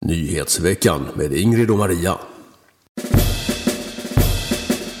Nyhetsveckan med Ingrid och Maria.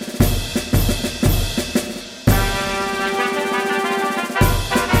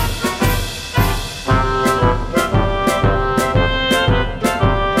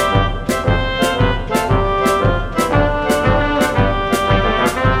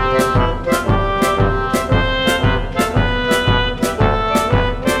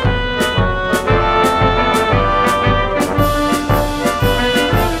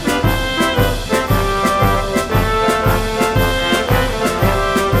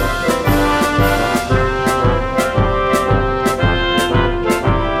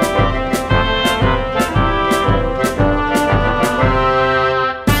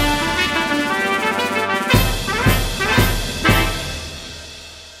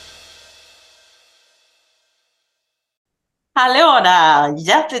 Hallå där!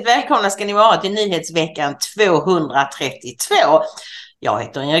 Hjärtligt välkomna ska ni vara till Nyhetsveckan 232. Jag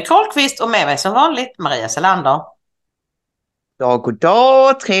heter Ingrid Karlqvist och med mig som vanligt Maria Selander. God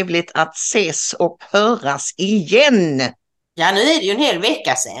dag, trevligt att ses och höras igen. Ja, nu är det ju en hel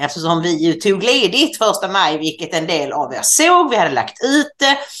vecka sedan eftersom vi ju tog ledigt 1 maj, vilket en del av er såg. Vi hade lagt ut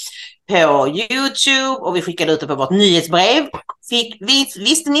det på YouTube och vi skickade ut det på vårt nyhetsbrev.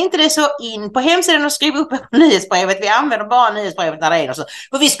 Visste ni inte det, så in på hemsidan och skriv upp nyhetsbrevet. Vi använder bara nyhetsbrevet när det är något så.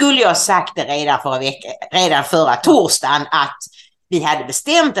 För vi skulle ju ha sagt det redan förra torsdagen att vi hade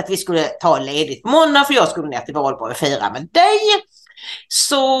bestämt att vi skulle ta ledigt på måndag för jag skulle ner till Valborg och fira med dig.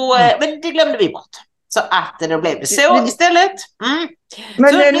 Så, men det glömde vi bort. Så att det blev det så istället.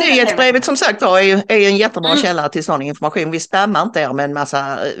 Men så nyhetsbrevet som sagt är en jättebra källa till sån information. Vi spammar inte er med en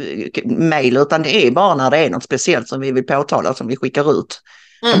massa mejl, utan det är bara när det är något speciellt som vi vill påtala som vi skickar ut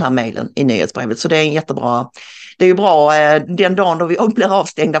de här mejlen i nyhetsbrevet. Så det är en jättebra, det är ju bra den dagen då vi blir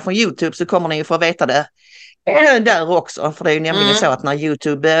avstängda från YouTube så kommer ni ju få veta det där också. För det är ju nämligen så att när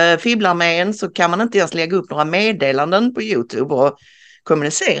YouTube fibblar med en så kan man inte ens lägga upp några meddelanden på YouTube och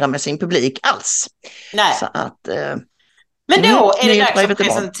kommunicera med sin publik alls. Nej. Så att, men då är det dags att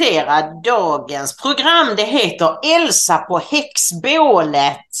presentera dagens program. Det heter Elsa på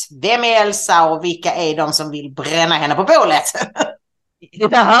häxbålet. Vem är Elsa och vilka är de som vill bränna henne på bålet?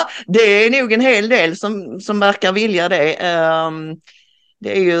 Ja, det är nog en hel del som verkar vilja det.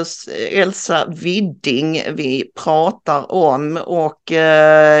 Det är just Elsa Widding vi pratar om och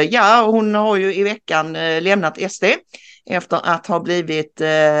ja, hon har ju i veckan lämnat SD efter att ha blivit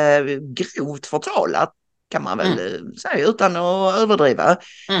grovt förtalad, kan man väl säga utan att överdriva,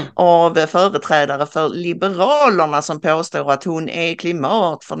 av företrädare för Liberalerna som påstår att hon är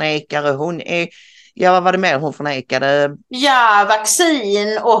klimatförnekare, hon är, ja vad var det mer hon förnekade? Ja,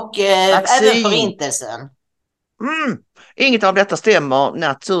 vaccin och även förintelsen. Inget av detta stämmer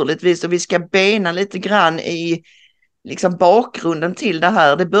naturligtvis och vi ska bena lite grann i liksom bakgrunden till det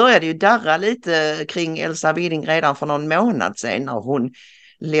här. Det började ju darra lite kring Elsa Widding redan för någon månad sedan när hon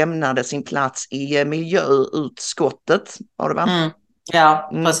lämnade sin plats i miljöutskottet. Var det va? Ja,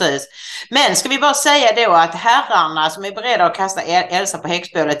 precis. Men ska vi bara säga då att herrarna som är beredda att kasta Elsa på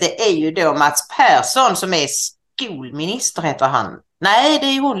häxbålet, det är ju då Mats Persson som är skolminister heter han. Nej, det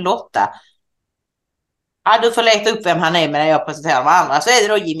är ju hon Lotta. Ja, du får leta upp vem han är när jag presenterar de andra. Så är det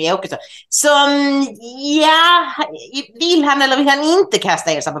då Jimmy Åkesson som, ja, vill han eller vill han inte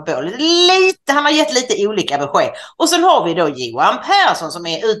kasta Elsa på bålet? Lite, han har gett lite olika besked. Och sen har vi då Johan Persson som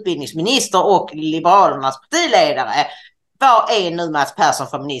är utbildningsminister och Liberalernas partiledare. Vad är nu Mats Persson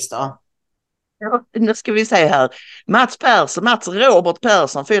för minister? Ja, nu ska vi se här. Mats Robert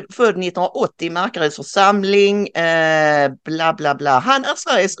Persson, född 1980 i Markaryds församling, bla bla bla. Han är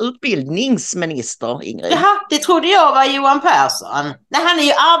Sveriges utbildningsminister, Ingrid. Jaha, det trodde jag var Johan Persson. Nej, han är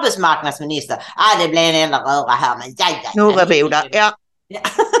ju arbetsmarknadsminister. Det blir en enda röra här, men Norreboda, ja.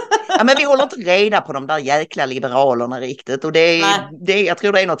 Ja, men vi håller inte reda på de där jäkla liberalerna riktigt. Och jag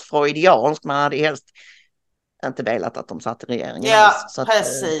tror det är något freudianskt, man hade helst inte velat att de satt i regeringen. Ja, så att,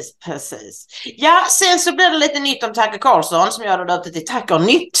 precis. Ja, sen så blir det lite nytt om Tucker Carlson som jag har döpt till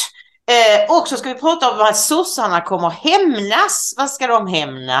Tuckernytt. Och så ska vi prata om att sossarna kommer hämnas. Vad ska de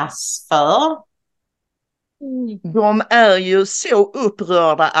hämnas för? De är ju så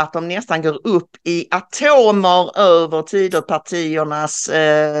upprörda att de nästan går upp i atomer över Tidöpartiernas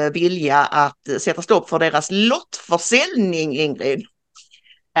vilja att sätta stopp för deras lottförsäljning, Ingrid.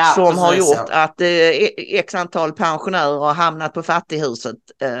 Ja, som har gjort så. att x antal pensionärer har hamnat på fattighuset.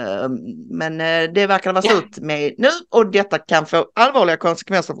 Men det verkar vara slut med nu och detta kan få allvarliga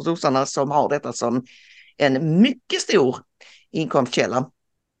konsekvenser för sossarna som har detta som en mycket stor inkomstkälla.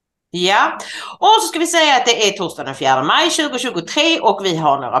 Ja, och så ska vi säga att det är torsdag den 4 maj 2023 och vi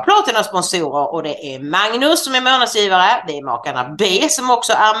har några Platina-sponsorer och det är Magnus som är månadsgivare, det är makarna B som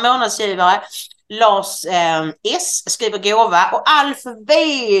också är månadsgivare, Lars S skriver gåva och Alf V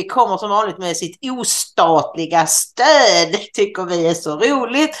kommer som vanligt med sitt ostatliga stöd, tycker vi är så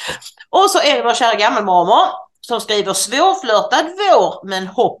roligt. Och så är det vår kära gammelmormor som skriver svårflörtad vår men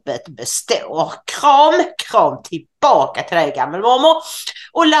hoppet består. Kram tillbaka till dig gammelmormor.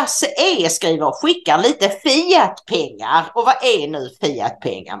 Och Lasse E skriver och skickar lite fiatpengar. Och vad är nu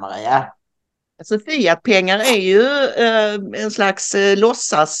fiatpengar, Maria? Alltså fiatpengar är ju en slags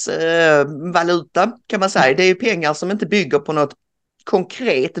låtsasvaluta kan man säga. Det är ju pengar som inte bygger på något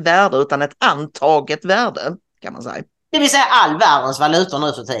konkret värde utan ett antaget värde kan man säga. Det vill säga all världens valutor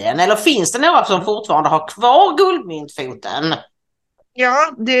nu för tiden. Eller finns det några som fortfarande har kvar guldmyntfoten?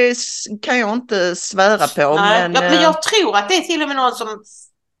 Ja, det kan jag inte svära på. Nej, men jag tror att det är till och med någon som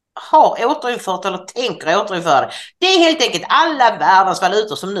har återinfört eller tänker återinföra det. Det är helt enkelt alla världens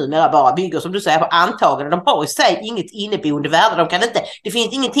valutor som numera bara bygger, som du säger, på antagande. De har i sig inget inneboende värde. Det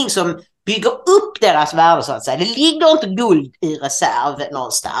finns ingenting som bygger upp deras värde så att säga. Det ligger inte guld i reserv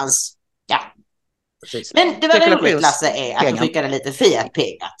någonstans. Ja. Precis. Men det var roligt, Lasse, att du skickade lite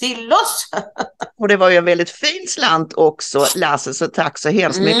fiatpengar till oss. Och det var ju en väldigt fin slant också, Lasse, så tack så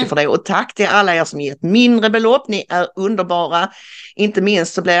hemskt mycket för det. Och tack till alla er som gett mindre belopp, ni är underbara. Inte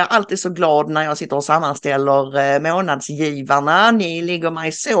minst så blir jag alltid så glad när jag sitter och sammanställer månadsgivarna. Ni ligger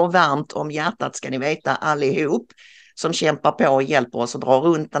mig så varmt om hjärtat, ska ni veta, allihop som kämpar på och hjälper oss att dra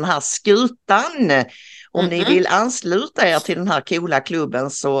runt den här skutan. Om ni vill ansluta er till den här coola klubben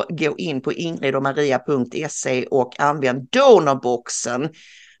så gå in på ingridomaria.se och använd donorboxen.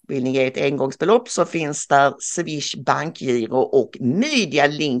 Vill ni ge ett engångsbelopp så finns där Swish, bankgiro och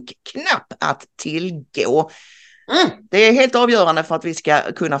medialink-knapp att tillgå. Det är helt avgörande för att vi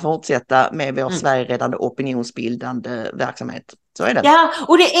ska kunna fortsätta med vår Sverigeräddande opinionsbildande verksamhet. Så är det. Ja,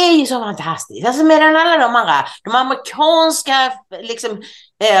 och det är ju så fantastiskt. Alltså medan alla de amerikanska liksom,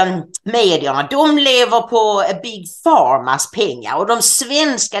 medierna, de lever på Big Pharmas pengar och de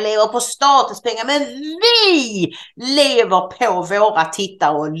svenska lever på statens pengar. Men vi lever på våra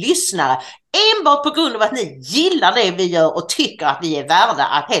tittare och lyssnare enbart på grund av att ni gillar det vi gör och tycker att vi är värda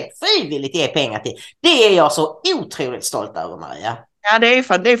att helt frivilligt ge pengar till. Det är jag så otroligt stolt över, Maria. Ja, det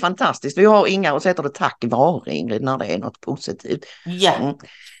är fantastiskt. Vi har inga och sätter det tack vare, Ingrid, när det är något positivt. Ja.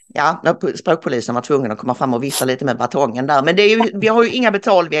 Ja, språkpolisen var tvungen att komma fram och vifta lite med batongen där. Men det är ju, vi har ju inga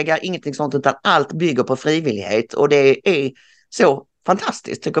betalväggar, ingenting sånt, utan allt bygger på frivillighet. Och det är så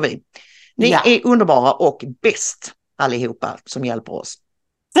fantastiskt, tycker vi. Ni är underbara och bäst allihopa som hjälper oss.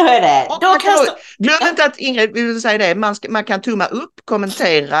 Så är det. Glöm inte att, Ingrid, vill säga det, man kan tumma upp,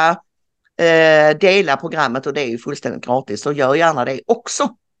 kommentera, dela programmet och det är ju fullständigt gratis. Så gör gärna det också.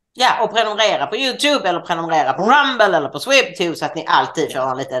 Ja, och prenumerera på YouTube eller prenumerera på Rumble eller på Swebtube så att ni alltid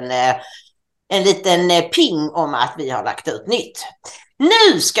får en liten ping om att vi har lagt ut nytt.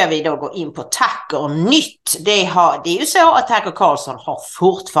 Nu ska vi då gå in på Tuckernytt. Det är ju så att Tucker Carlson har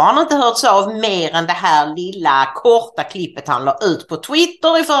fortfarande inte hörts av mer än det här lilla korta klippet han la ut på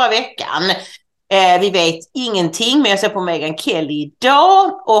Twitter i förra veckan. Vi vet ingenting, men jag ser på Meghan Kelly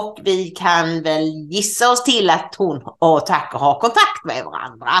idag och vi kan väl gissa oss till att hon och Tucker har kontakt med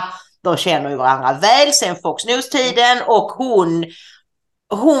varandra. De känner ju varandra väl sen Fox News-tiden och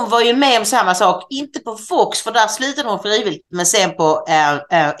hon var ju med om samma sak, inte på Fox för där slutade hon frivilligt, men sen på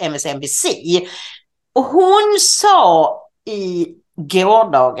MSNBC. Och hon sa i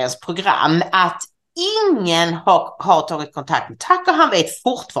gårdagens program att ingen har tagit kontakt med Tucker. Han vet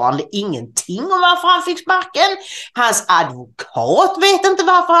fortfarande ingenting om varför han fick sparken. Hans advokat vet inte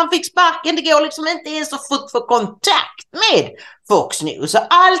varför han fick sparken. Det går liksom inte ens att få kontakt med Fox News. Så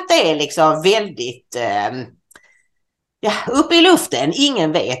allt är liksom väldigt uppe i luften.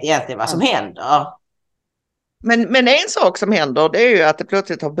 Ingen vet egentligen vad som händer. Men en sak som händer, det är ju att det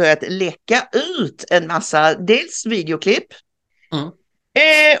plötsligt har börjat läcka ut en massa dels videoklipp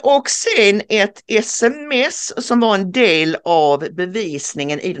och sen ett sms som var en del av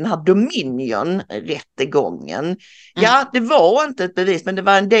bevisningen i den här Dominion-rättegången. Ja, det var inte ett bevis, men det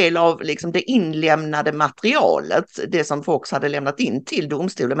var en del av liksom det inlämnade materialet, det som Fox hade lämnat in till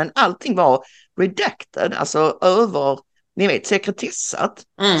domstolen, men allting var redacted, alltså sekretessat.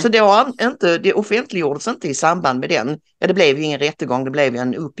 Så det offentliggjordes inte i samband med den. Ja, det blev ju ingen rättegång, det blev ju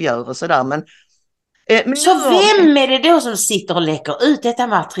en uppgörelse där, men så vem är det då som sitter och läcker ut detta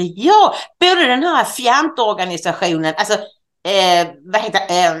material? Både den här fjantorganisationen, alltså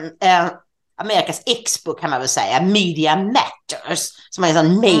Amerikas Expo kan man väl säga, Media Matters, som är en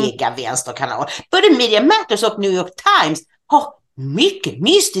sån mega vänsterkanal. Både Media Matters och New York Times har mycket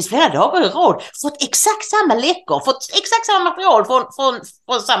mystiskt flera dagar i rad fått exakt samma läckor, fått exakt samma material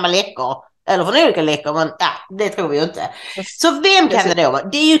från samma läckor. Eller från olika läckor, men det tror vi ju inte. Så vem kan det då vara?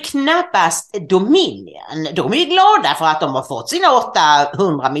 Det är ju knappast Dominion. De är ju glada för att de har fått sina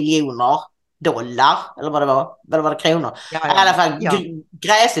 800 miljoner dollar, eller vad det var, eller var det kronor? I alla fall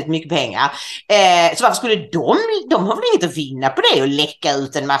gräsligt mycket pengar. Så varför skulle de har väl inget att vinna på det och läcka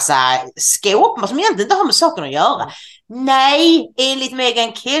ut en massa skåp som egentligen inte har med saken att göra. Nej, enligt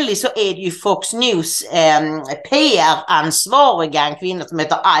Meghan Kelly så är det ju Fox News PR-ansvariga, en kvinna som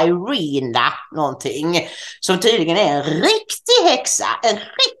heter Irina någonting, som tydligen är en riktig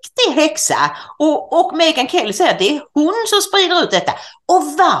häxa. Och Meghan Kelly säger att det är hon som sprider ut detta. Och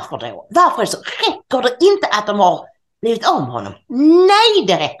varför då? Varför så? Räcker det inte att de har blivit av med honom? Nej,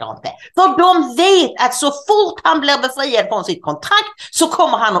 det räcker inte. För de vet att så fort han blir befriad från sitt kontrakt så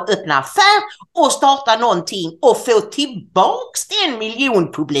kommer han att öppna affär och starta någonting och få tillbaks den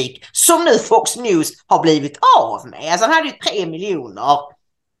miljonpublik som nu Fox News har blivit av med. Alltså han hade ju 3 miljoner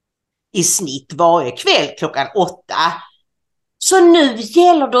i snitt varje kväll klockan 8. Så nu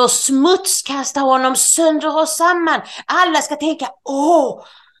gäller det att smutskasta honom sönder och samman. Alla ska tänka,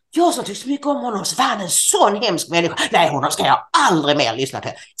 jag som tycker så mycket om honom, så var han en sån hemsk människa. Nej, honom ska jag aldrig mer lyssna på.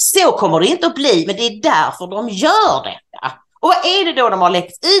 Så kommer det inte att bli, men det är därför de gör detta. Och vad är det då de har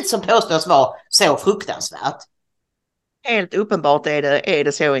läckt ut som påstås vara så fruktansvärt? Helt uppenbart är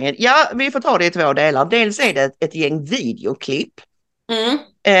det så, Ingrid. Ja, vi får ta det i 2 delar. Dels är det ett gäng videoklipp.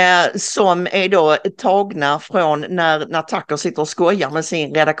 Som är då tagna från när Tucker sitter och skojar med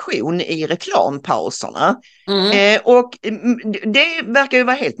sin redaktion i reklampauserna. Och det verkar ju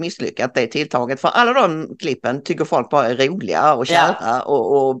vara helt misslyckat, det tilltaget, för alla de klippen tycker folk bara är roliga och kära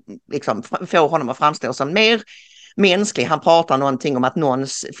och liksom får honom att framstå som mer mänsklig. Han pratar någonting om att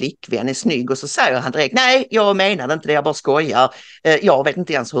någons flickvän är snygg och så säger han direkt, nej, jag menade inte det, jag bara skojar. Jag vet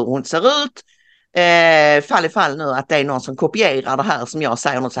inte ens hur hon ser ut. Fall i fall nu att det är någon som kopierar det här som jag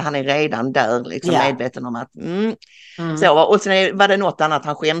säger, så han är redan där liksom medveten om att så, och sen var det något annat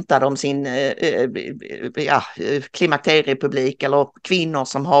han skämtade om sin klimakteriepublik eller kvinnor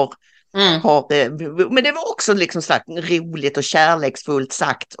som har men det var också liksom sagt roligt och kärleksfullt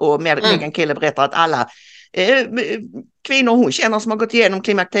sagt, och Meghan Kelly berättar att alla kvinnor hon känner som har gått igenom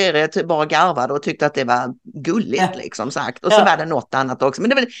klimakteriet bara garvade och tyckte att det var gulligt liksom sagt. Och så var det något annat också.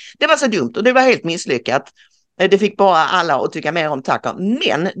 Men det var så dumt och det var helt misslyckat. Det fick bara alla att tycka mer om Tucker.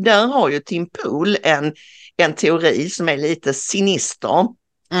 Men där har ju Tim Pool en teori som är lite sinister.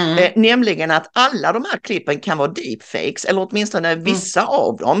 Nämligen att alla de här klippen kan vara deepfakes, eller åtminstone vissa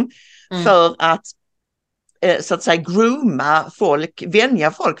av dem. För att så att säga grooma folk,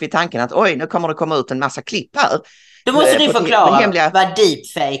 vänja folk vid tanken att oj, nu kommer det komma ut en massa klipp här. Då måste du förklara vad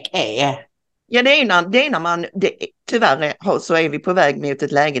deepfake är. Ja, det är när man, tyvärr så är vi på väg mot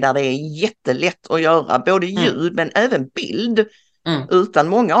ett läge där det är jättelätt att göra både ljud men även bild. Utan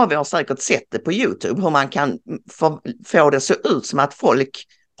många av er har säkert sett det på YouTube, hur man kan få det så ut som att folk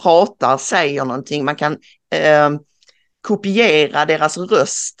pratar, säger någonting. Man kan kopiera deras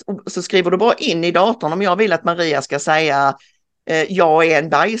röst, och så skriver du bara in i datorn, om jag vill att Maria ska säga jag är en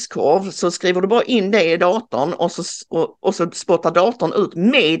bajskorv, så skriver du bara in det i datorn och så spottar datorn ut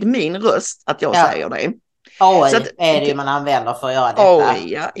med min röst att jag säger det. Så att, är det ju man använder för att göra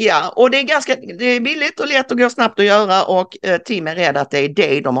detta. Ja, och det är billigt och lätt och går snabbt att göra, och Tim är rädd att det är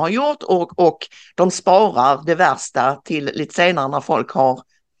det de har gjort, och de sparar det värsta till lite senare när folk har,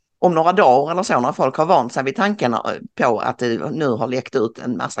 om några dagar eller så, när folk har vant sig vid tanken på att det nu har läckt ut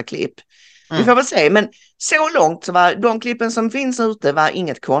en massa klipp. Vi får väl se, men så långt så var de klippen som finns ute var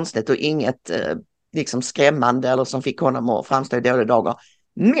inget konstigt och inget liksom skrämmande eller som fick honom att framstå i dåliga dagar.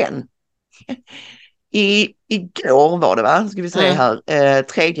 Men igår var det, va? Ska vi säga här,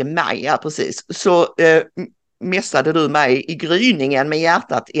 3 maj, ja, precis, så mässade du mig i gryningen med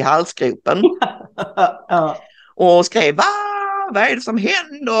hjärtat i halsgropen och skrev vad är det som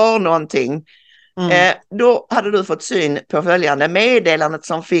händer någonting. Då hade du fått syn på följande meddelandet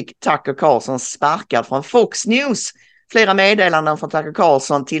som fick Tucker Carlson sparkad från Fox News. Flera meddelanden från Tucker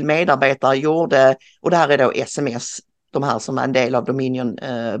Carlson till medarbetare gjorde, och det här är då sms, de här som är en del av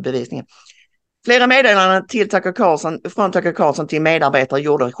Dominion-bevisningen. Flera meddelanden till från Tucker Carlson till medarbetare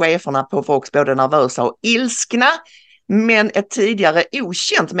gjorde cheferna på Fox både nervösa och ilskna. Men ett tidigare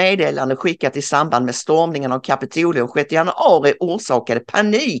okänt meddelande skickat i samband med stormningen av Kapitolium 6 januari orsakade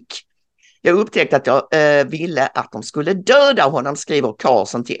panik. Jag upptäckte att jag ville att de skulle döda honom, skriver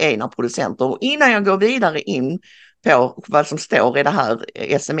Carlson till en av producenter. Och innan jag går vidare in på vad som står i det här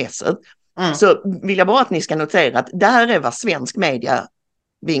smset så vill jag bara att ni ska notera att det här är vad svensk media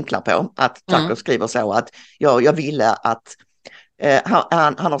vinklar på. Att Tucker skriver så att jag ville att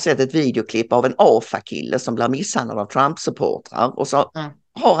Han har sett ett videoklipp av en AFA-kille som blir misshandlad av Trump-supportrar och så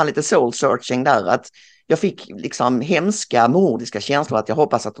har han lite soul-searching där att jag fick liksom hemska mordiska känslor att jag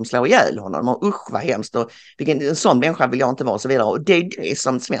hoppas att de slår ihjäl honom och usch vad hemskt och en sån människa vill jag inte vara och så vidare. Och det är det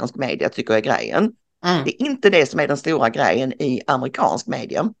som svensk media tycker är grejen. Det är inte det som är den stora grejen i amerikansk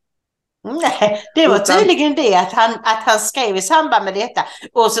media. Nej, det var tydligen det att han skrev i samband med detta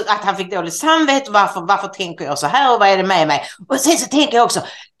och så att han fick dåligt samvete. Varför tänker jag så här och vad är det med mig? Och sen så tänker jag också,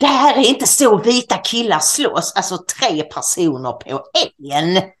 det här är inte så vita killar slåss, alltså 3 personer på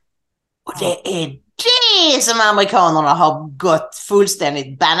en. Och det är det som amerikanerna har gått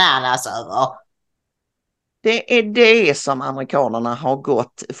fullständigt bananas över. Det är det som amerikanerna har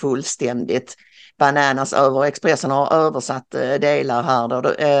gått fullständigt bananas över. Expressen har översatt delar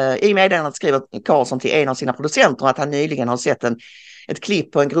här. I meddelandet skriver Karlsson till en av sina producenter att han nyligen har sett ett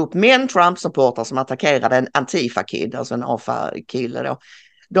klipp på en grupp män Trump-supportrar som attackerade en Antifa-kid, alltså en AFA-kille då.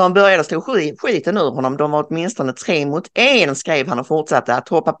 De började slå skiten ur honom. De var åtminstone 3 mot 1, skrev han och fortsatte att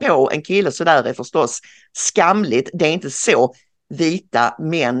hoppa på en kille så där är förstås skamligt. Det är inte så vita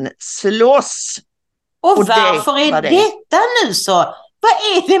män slåss. Och varför är detta nu så? Vad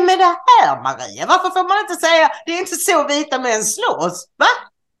är det med det här, Maria? Varför får man inte säga det är inte så vita män slåss? Va?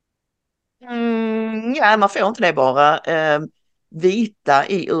 Ja, man får inte det bara. Vita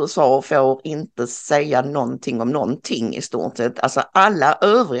i USA får inte säga någonting om någonting i stort sett. Alltså alla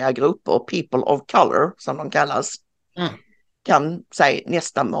övriga grupper, people of color som de kallas, kan säga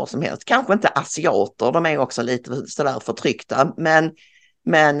nästan vad som helst. Kanske inte asiater, de är också lite sådär förtryckta,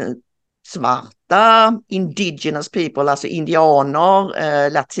 men svarta, indigenous people, alltså indianer,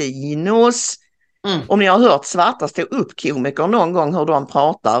 latinos. Om ni har hört svarta stå upp komiker någon gång hur de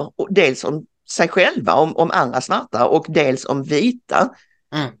pratar, och dels om sig själva, om andra svarta och dels om vita.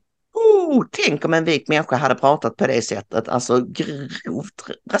 Tänk om en vit människa hade pratat på det sättet, alltså grovt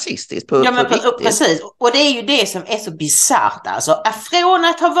rasistiskt på precis, och det är ju det som är så bisarrt alltså. Från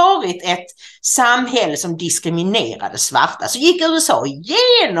att ha varit ett samhälle som diskriminerade svarta så gick USA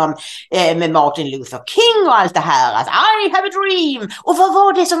igenom med Martin Luther King och allt det här att I have a dream. Och vad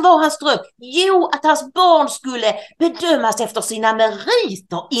var det som var hans dröm? Jo, att hans barn skulle bedömas efter sina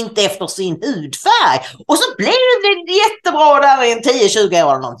meriter, inte efter sin hudfärg. Och så blev det jättebra där i en 10-20 år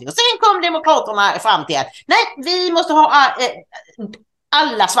eller någonting. Och sen kom demokraterna fram till att nej, vi måste ha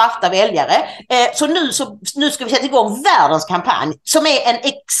alla svarta väljare. Så nu ska vi sätta igång världens kampanj som är en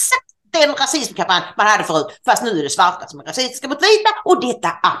exakt den rasismkampanj man hade förut, fast nu är det svarta som är rasistiska mot vita och detta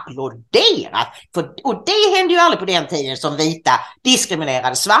applåderat. Och det hände ju aldrig på den tiden som vita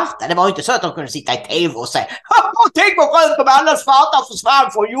diskriminerade svarta. Det var ju inte så att de kunde sitta i tv och säga tänk vad skönt om alla svarta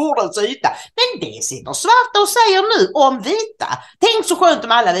försvann från jordens yta. Men det sitter svarta och säger nu om vita. Tänk så skönt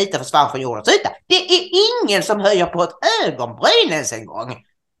om alla vita försvann från jordens yta. Det är ingen som höjer på ett ögonbryn ens en gång.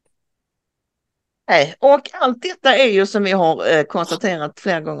 Och allt detta är ju som vi har konstaterat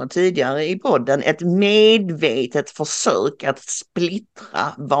flera gånger tidigare i podden ett medvetet försök att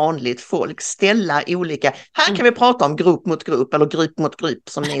splittra vanligt folk, ställa olika, här kan vi prata om grupp mot grupp eller grupp mot grupp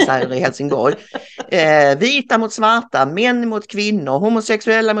som ni säger i Helsingborg, vita mot svarta, män mot kvinnor,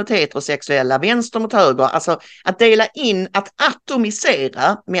 homosexuella mot heterosexuella, vänster mot höger, alltså att dela in, att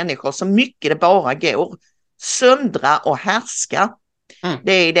atomisera människor så mycket det bara går, söndra och härska.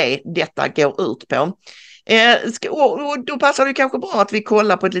 Det är det detta går ut på. Och då passar det kanske bra att vi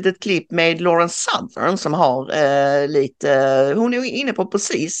kollar på ett litet klipp med Lawrence Southern som har hon är inne på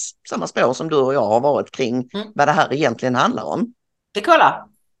precis samma spår som du och jag har varit kring vad det här egentligen handlar om. Vi kollar.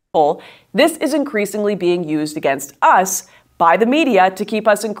 This is increasingly being used against us by the media to keep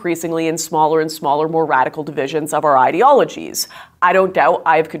us increasingly in smaller and smaller, more radical divisions of our ideologies. I don't doubt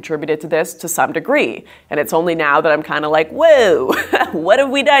I've contributed to this to some degree, and it's only now that I'm kind of like, whoa, what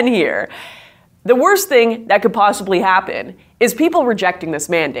have we done here? The worst thing that could possibly happen is people rejecting this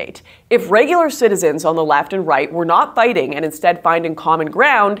mandate. If regular citizens on the left and right were not fighting and instead finding common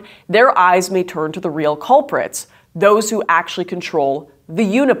ground, their eyes may turn to the real culprits, those who actually control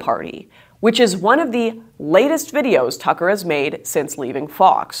the Uniparty, which is one of the latest videos Tucker has made since leaving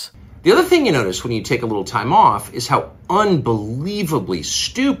Fox. The other thing you notice when you take a little time off is how unbelievably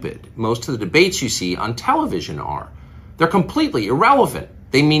stupid most of the debates you see on television are. They're completely irrelevant.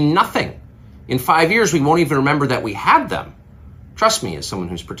 They mean nothing. In 5 years, we won't even remember that we had them. Trust me, as someone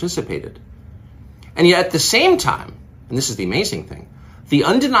who's participated. And yet at the same time, and this is the amazing thing, the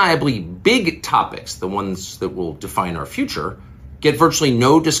undeniably big topics, the ones that will define our future, get virtually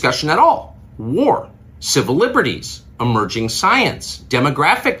no discussion at all. War, civil liberties, emerging science,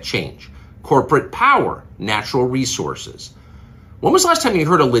 demographic change, corporate power, natural resources. When was the last time you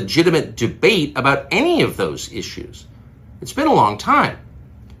heard a legitimate debate about any of those issues? It's been a long time.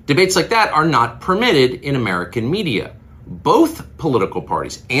 Debates like that are not permitted in American media. Both political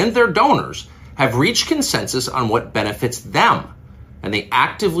parties and their donors have reached consensus on what benefits them, and they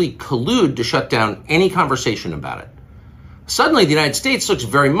actively collude to shut down any conversation about it. Suddenly, the United States looks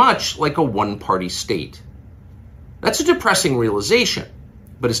very much like a one-party state. That's a depressing realization,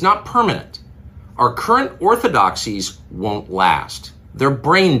 but it's not permanent. Our current orthodoxies won't last. They're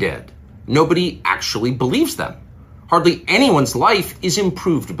brain dead. Nobody actually believes them. Hardly anyone's life is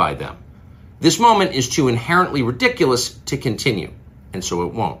improved by them. This moment is too inherently ridiculous to continue, and so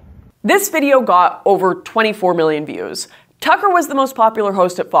it won't. This video got over 24 million views. Tucker was the most popular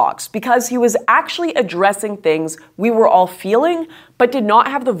host at Fox because he was actually addressing things we were all feeling, but did not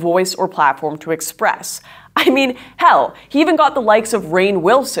have the voice or platform to express. I mean, hell, he even got the likes of Rainn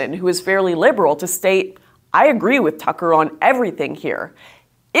Wilson, who is fairly liberal, to state, "I agree with Tucker on everything here."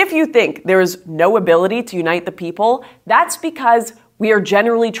 If you think there is no ability to unite the people, that's because we are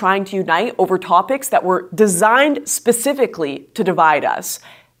generally trying to unite over topics that were designed specifically to divide us.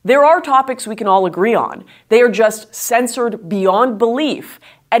 There are topics we can all agree on. They are just censored beyond belief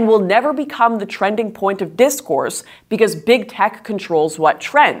and will never become the trending point of discourse because big tech controls what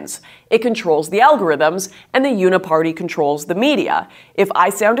trends. It controls the algorithms, and the uniparty controls the media. If I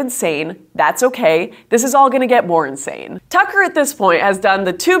sound insane, that's okay. This is all gonna get more insane. Tucker at this point has done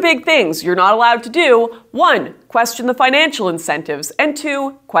the two big things you're not allowed to do. One, question the financial incentives, and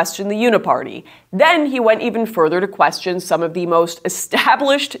two, question the uniparty. Then he went even further to question some of the most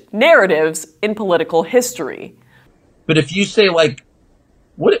established narratives in political history. But if you say, like,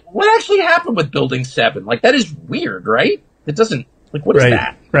 what actually happened with Building 7? Like, that is weird, right? It doesn't, like, what is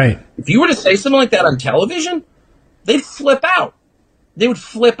that? Right. If you were to say something like that on television, they'd flip out. They would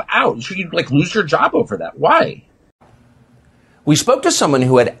flip out. So you'd, like, lose your job over that. Why? We spoke to someone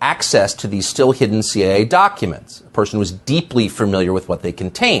who had access to these still hidden CIA documents, a person who was deeply familiar with what they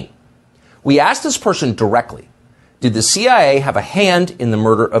contain. We asked this person directly, did the CIA have a hand in the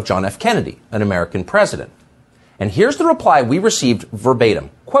murder of John F. Kennedy, an American president? And here's the reply we received verbatim.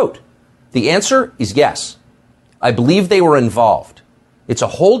 Quote, "The answer is yes. I believe they were involved. It's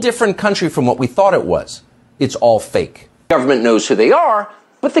a whole different country from what we thought it was. It's all fake. The government knows who they are,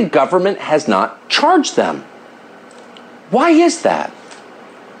 but the government has not charged them. Why is that?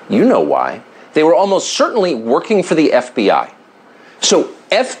 You know why. They were almost certainly working for the FBI. So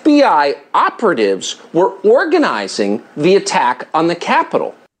FBI operatives were organizing the attack on the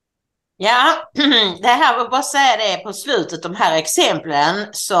Capitol." Ja, det här vill bara säga det på slutet, de här exemplen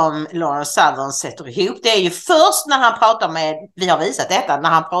som Lawrence Southern sätter ihop. Det är ju först när han pratar med, vi har visat detta, när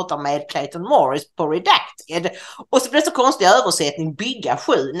han pratar med Clayton Morris på Redacted. Och så blir det så konstig översättning, bygga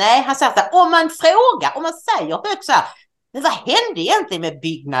 7. Nej, han säger att om man säger högt så här, men vad hände egentligen med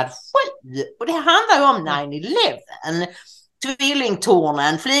byggnad 7? Och det handlar ju om 9/11.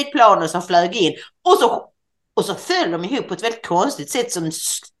 Tvillingtornen, flygplanen som flög in. Och så föll de ihop på ett väldigt konstigt sätt som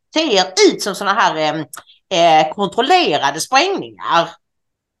ser ut som såna här kontrollerade sprängningar.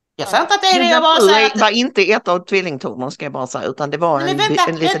 Jag sa inte att det är det, jag bara säger att det var inte ett av tvillingtornen, ska jag bara säga, utan det var en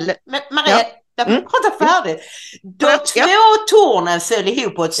liten... Maria, jag pratar färdigt. Två tornen föll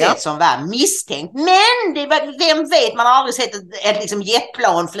ihop på ett sätt som var misstänkt. Men vem vet, man har aldrig sett ett liksom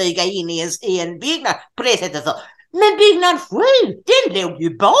jetplan flyga in i en byggnad på det sättet för. Men byggnad 7, den låg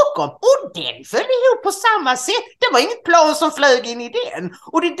ju bakom och den föll ihop på samma sätt. Det var inget plan som flög in i den.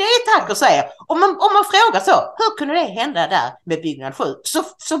 Och det är det Tucker säger. Om man frågar så, hur kunde det hända där med byggnad 7?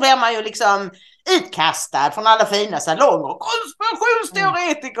 Så blir man ju liksom utkastad från alla fina salonger.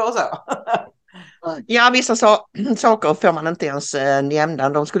 Konspirationsteoretiker och så. Ja, vissa saker får man inte ens nämna.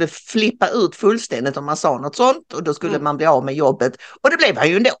 De skulle flippa ut fullständigt om man sa något sånt. Och då skulle man bli av med jobbet. Och det blev han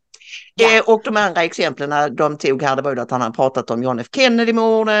ju ändå. Ja. Och de andra exemplen de tog här, det var ju att han har pratat om John F.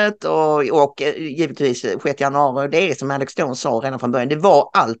 Kennedy-mordet och givetvis 6 januari. Det är som Alex Stone sa redan från början, det var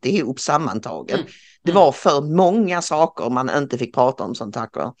alltihop sammantaget. Det var för många saker man inte fick prata om som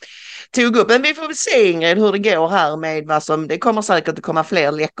Tucker tog upp. Men vi får väl se, Ingrid, hur det går här med vad som, det kommer säkert att komma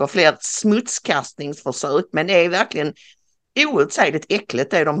fler läckor, fler smutskastningsförsök, men det är verkligen outsägligt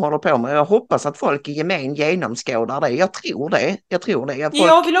äckligt det de håller på med. Jag hoppas att folk i gemen genomskådar det. Jag tror det.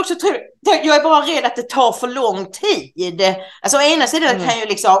 Jag vill också tro. Jag är bara rädd att det tar för lång tid. Alltså å ena sidan kan ju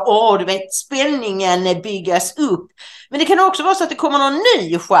liksom, du vet, spänningen byggas upp. Men det kan också vara så att det kommer någon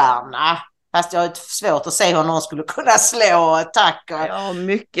ny stjärna. Fast jag har svårt att se hur någon skulle kunna slå Tucker. Ja,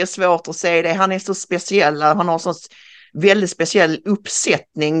 mycket svårt att se det. Han är så speciell. Han har så väldigt speciell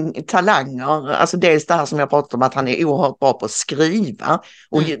uppsättning, talanger. Alltså dels det här som jag pratat om, att han är oerhört bra på att skriva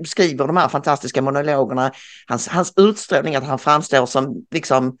och skriver de här fantastiska monologerna. Hans utstrålning, att han framstår som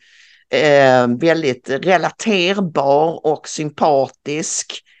liksom väldigt relaterbar och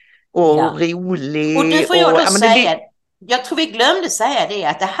sympatisk och rolig. Och du får jag då ja, men säga, jag tror vi glömde säga det,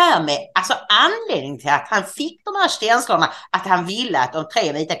 att det här med, alltså anledningen till att han fick de här känslorna, att han ville att de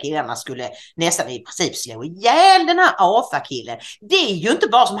 3 vita killarna skulle nästan i princip slå ihjäl den här AFA-killen. Det är ju inte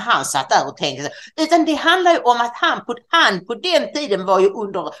bara som han satt där och tänkte, utan det handlar ju om att han på den tiden var ju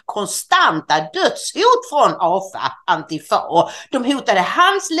under konstanta dödshot från AFA, Antifa. De hotade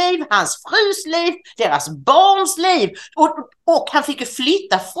hans liv, hans frus liv, deras barns liv, och han fick ju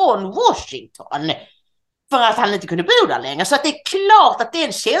flytta från Washington för att han inte kunde bo där längre. Så att det är klart att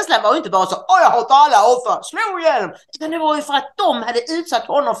den känslan var ju inte bara så, jag hatar alla offer, slå igen dem. Utan det var ju för att de hade utsatt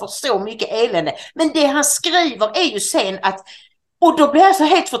honom för så mycket elände. Men det han skriver är ju sen att, och då blir jag så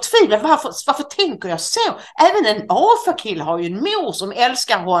helt förtvivlad, varför tänker jag så? Även en AFA-kille har ju en mor som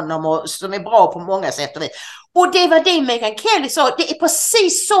älskar honom och som är bra på många sätt och vis. Och det var det Meghan Kelly sa, det är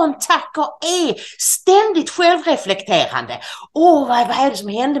precis sån tacker är, ständigt självreflekterande. Vad är det som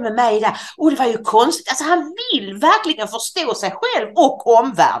hände med mig där? Det var ju konstigt, alltså han vill verkligen förstå sig själv och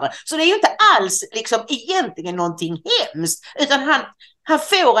omvärlden. Så det är ju inte alls liksom egentligen någonting hemskt, utan han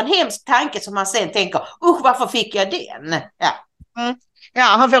får en hemsk tanke som han sen tänker, varför fick jag den? Ja. Ja,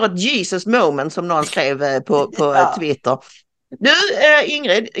 han får ett Jesus moment som någon skrev på Twitter. Nu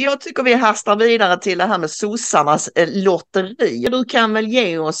Ingrid, jag tycker vi hastar vidare till det här med sossarnas lotteri. Du kan väl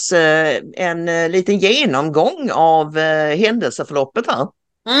ge oss en liten genomgång av händelseförloppet här?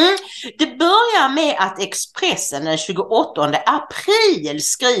 Det börjar med att Expressen den 28 april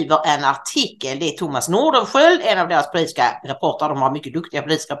skriver en artikel. Det är Thomas Nordenskjöld, en av deras politiska reportrar. De har mycket duktiga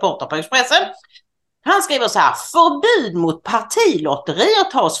politiska reportrar på Expressen. Han skriver så här: förbud mot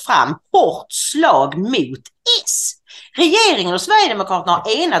partilotterier tas fram, hårt slag mot S. Regeringen och Sverigedemokraterna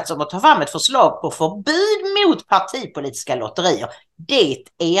har enats om att ta fram ett förslag på förbud mot partipolitiska lotterier. Det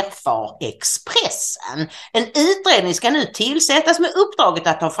erfar Expressen. En utredning ska nu tillsättas med uppdraget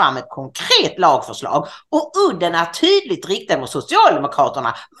att ta fram ett konkret lagförslag, och udden är tydligt riktad mot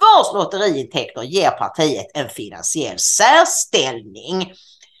Socialdemokraterna, vars lotteriintäkter ger partiet en finansiell särställning.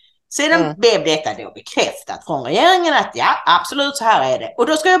 Sedan blev detta då bekräftat från regeringen att ja, absolut så här är det. Och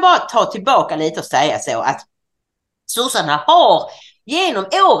då ska jag bara ta tillbaka lite och säga så att sossarna har genom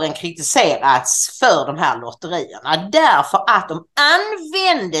åren kritiserats för de här lotterierna därför att de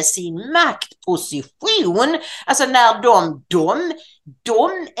använde sin maktposition, alltså när de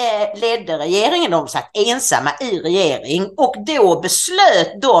ledde regeringen, de satt ensamma i regering, och då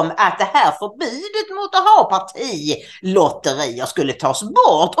beslöt de att det här förbudet mot att ha partilotterier skulle tas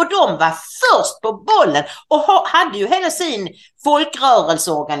bort, och de var först på bollen och hade ju hela sin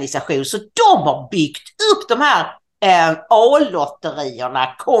folkrörelseorganisation, så de har byggt upp de här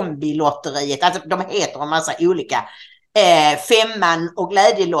A-lotterierna, kombilotteriet, alltså de heter en massa olika, femman och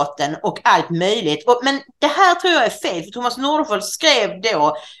glädjelotten och allt möjligt. Men det här tror jag är fel, för Thomas Nordenskjöld skrev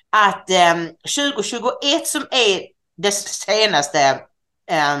då att 2021, som är det senaste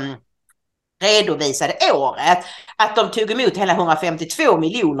redovisade året, att de tog emot hela 152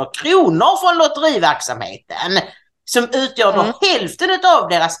 miljoner kronor från lotteriverksamheten, som utgör då hälften av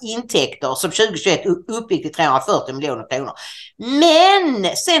deras intäkter, som 2021 uppgick till 340 miljoner kronor.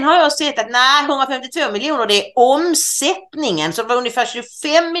 Men sen har jag sett att 152 miljoner, det är omsättningen, så det var ungefär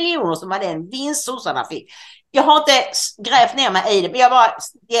 25 miljoner som var den vinst sossarna fick. Jag har inte grävt ner mig i det, men jag bara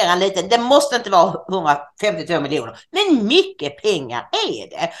ger en liten. Det måste inte vara 152 miljoner, men mycket pengar är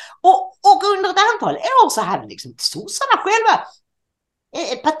det. Och under ett antal år så hade liksom sossarna själva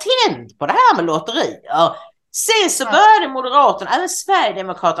ett patent på det här med lotterier. Sen så började Moderaterna, även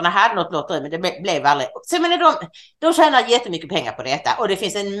Sverigedemokraterna hade något lotteri, men det blev aldrig. Så men de tjänar jättemycket pengar på detta, och det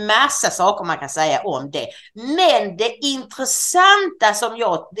finns en massa saker man kan säga om det. Men det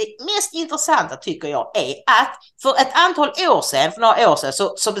mest intressanta tycker jag är att för ett antal år sedan, för några år sedan,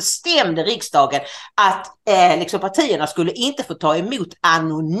 så bestämde riksdagen att liksom partierna skulle inte få ta emot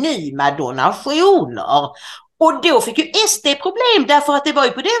anonyma donationer. Och då fick ju SD problem, därför att det var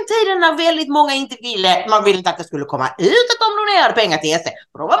ju på den tiden när väldigt många man ville inte att det skulle komma ut att de donerade pengar till SD.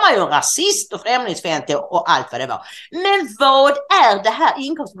 Och då var man ju en rasist och främlingsfientlig och allt vad det var. Men vad är det här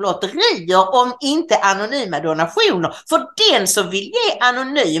inkomstlotterier om inte anonyma donationer? För den som vill ge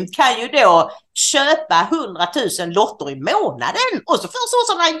anonymt kan ju då köpa 100 000 lotter i månaden, och så får så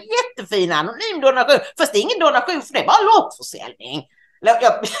sådana jättefina anonym donation. Fast det är ingen donation, för det är bara lottförsäljning. Jag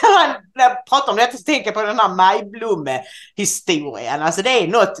pratar om det, jag tänker på den här Majblomme-historien. Alltså det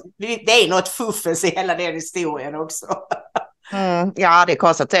är något fuffens i hela den historien också. Ja, det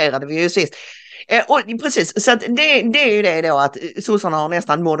konstaterade vi ju sist. Och precis, så att det är ju det då att sossarna har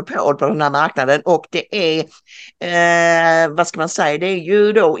nästan monopol på den här marknaden och det är, vad ska man säga, det är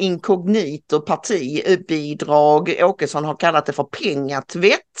ju då inkognito partibidrag. Åkesson har kallat det för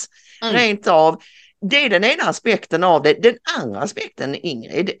pengatvätt, rent av. Det är den ena aspekten av det. Den andra aspekten,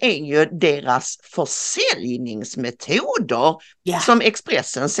 Ingrid, är ju deras försäljningsmetoder som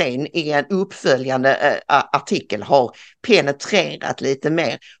Expressen sen i en uppföljande artikel har penetrerat lite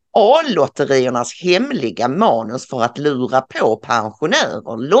mer. A-lotteriernas hemliga manus för att lura på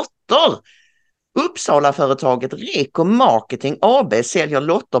pensionärer lotter. Uppsalaföretaget Reko Marketing AB säljer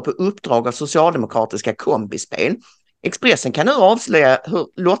lotter på uppdrag av socialdemokratiska kombispel. Expressen kan nu avslöja hur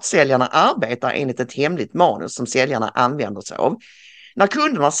lottsäljarna arbetar enligt ett hemligt manus som säljarna använder sig av. När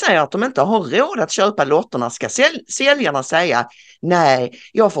kunderna säger att de inte har råd att köpa lotterna ska säljarna säga: nej,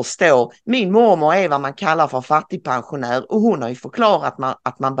 jag förstår, min mormor är vad man kallar för fattigpensionär och hon har ju förklarat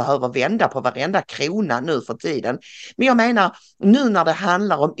att man behöver vända på varenda krona nu för tiden. Men jag menar, nu när det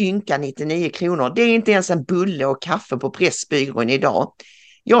handlar om ynka 99 kronor, det är inte ens en bulle och kaffe på Pressbyrån idag.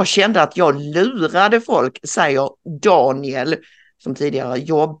 Jag kände att jag lurade folk, säger Daniel som tidigare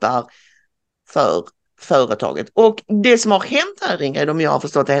jobbar för företaget. Och det som har hänt här, Ingrid, om jag har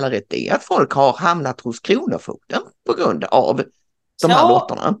förstått det hela rätt, är att folk har hamnat hos kronofogden på grund av de här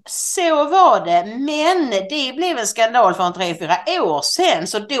lotterna. Så var det, men det blev en skandal för 3-4 år sedan,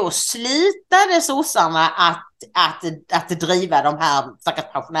 så då slutade sossarna att driva de här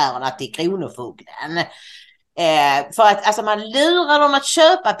stackars pensionärerna till kronofogden. För att alltså, man lurar dem att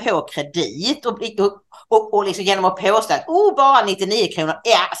köpa på kredit och liksom genom att påstå att bara 99 kronor,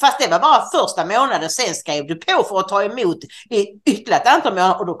 fast det var bara första månaden, sen skrev du på för att ta emot ytterligare ett antal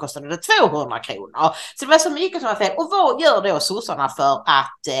månader och då kostade det 200 kronor. Så det var så mycket som var fel. Och vad gör då sossarna för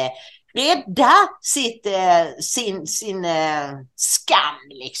att rädda sin skam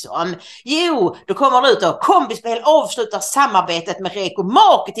liksom? Jo, då kommer det ut och kombispel avslutar samarbetet med Reko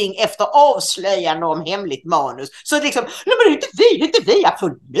Marketing efter avslöjande om hemligt manus. Så liksom, nej men det är inte vi,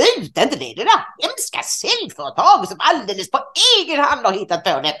 absolut inte det. Det där hemska säljföretaget som alldeles på egen hand har hittat på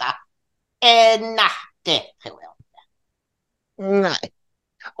detta. Nej, det tror jag inte. Nej.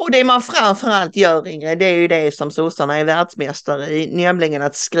 Och det man framförallt gör, Ingrid, det är ju det som sossarna är världsmästare i, nämligen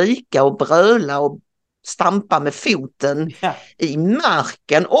att skrika och bröla och stampa med foten i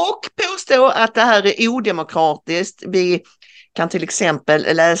marken och påstå att det här är odemokratiskt. Vi kan till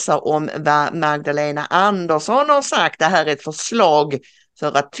exempel läsa om vad Magdalena Andersson har sagt. Det här är ett förslag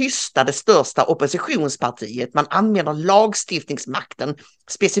för att tysta det största oppositionspartiet. Man använder lagstiftningsmakten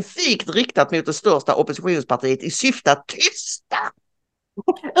specifikt riktat mot det största oppositionspartiet i syfte att tysta.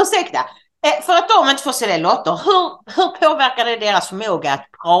 Ursäkta, för att de inte får sälja lotter, hur påverkar det deras förmåga att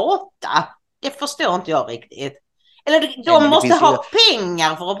prata? Det förstår inte jag riktigt. Eller de måste ha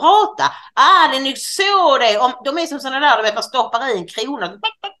pengar för att prata. Det är nog så det är. Om de är som sådana där, du vet, man stoppar i en krona.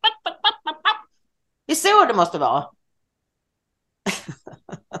 Det är så det måste vara.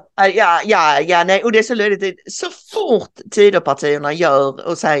 Nej, och det är så löjligt. Så fort Tidöpartierna gör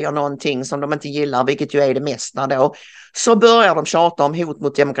och säger någonting som de inte gillar, vilket ju är det mesta då, så börjar de tjata om hot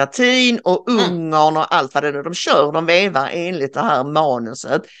mot demokratin och Ungern och allt vad det är. De kör, de vevar enligt det här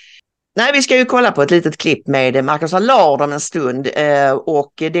manuset. Nej, vi ska ju kolla på ett litet klipp med Marcus Allard om en stund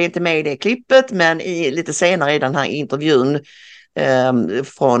och det är inte med i det klippet, men lite senare i den här intervjun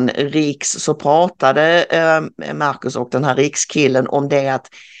från Riks så pratade Marcus och den här Rikskillen om det att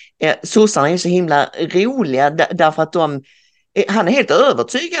sossarna är så himla roliga därför att han är helt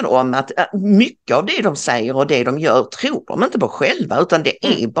övertygad om att mycket av det de säger och det de gör tror de inte på själva, utan det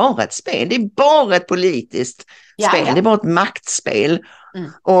är bara ett spel. Det är bara ett politiskt spel. Det är bara ett maktspel.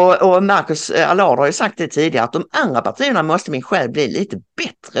 Och Marcus Allard har ju sagt det tidigare att de andra partierna måste min själv bli lite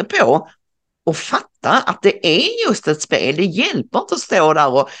bättre på och fatta att det är just ett spel. Det hjälper inte att stå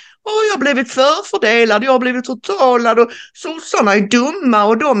där och jag har blivit förfördelad, jag har blivit förtalad och sossarna är dumma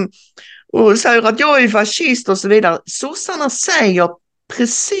och säger att jag är fascist och så vidare. Sossarna säger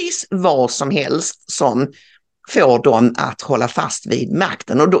precis vad som helst som får dem att hålla fast vid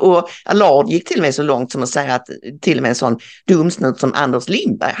makten. Och Allard gick till och med så långt som att säga att till och med en sån dumsnut som Anders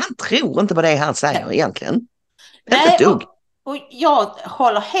Lindberg, han tror inte på det han säger egentligen. Nej, och jag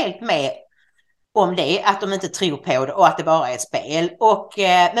håller helt med om det, att de inte tror på det och att det bara är ett spel.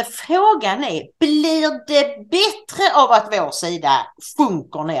 Men frågan är, blir det bättre av att vår sida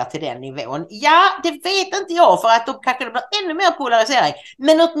sjunker ner till den nivån? Ja, det vet inte jag, för att då kanske det blir ännu mer polarisering.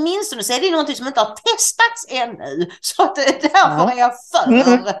 Men åtminstone så är det någonting som inte har testats ännu. Så att därför är jag för.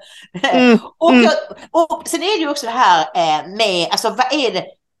 Och sen är det ju också det här med, alltså vad är det,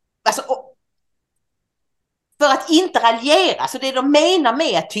 alltså för att inte raljera, så det de menar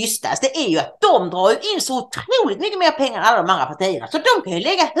med att tystas, det är ju att de drar in så otroligt mycket mer pengar än alla de andra partierna. Så de kan ju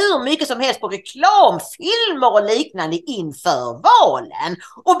lägga hur mycket som helst på reklam, filmer och liknande inför valen.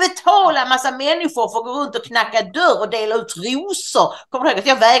 Och betala en massa människor för att gå runt och knacka dörr och dela ut rosor. Kommer du ihåg att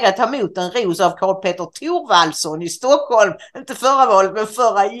jag vägrade ta emot en ros av Carl Peter Thorvaldsson i Stockholm? Inte förra valet, men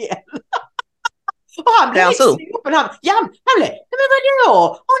förra igen. Och han blev snopen. Han blev, men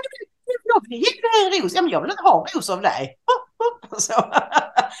vadå? Det gick det en ros. Ja, men jag vill inte ha en ros av dig. Så.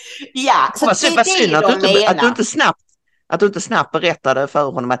 Ja, så det är det de menar. Att du inte snabbt berättade för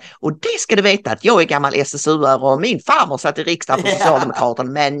honom att, och det ska du veta att jag är gammal SSU-are och min farmor satt i riksdagen för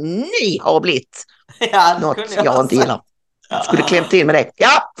Socialdemokraterna, men ni har blivit något jag inte gillar. Skulle klämt in med det.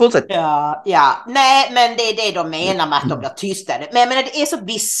 Ja, fortsätt. Ja. Nej, men det är det de menar med att de blir tystade. Men det är så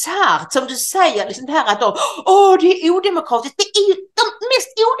bisarrt som du säger, liksom det här att det är odemokratiskt. Det är ju de mest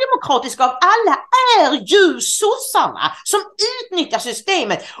odemokratiska av alla är ju sossarna som utnyttjar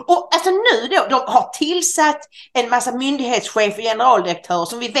systemet. Och alltså nu då, de har tillsatt en massa myndighetschef och generaldirektörer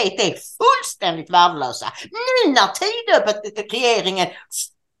som vi vet är fullständigt värdelösa. Nu när Tidöregeringen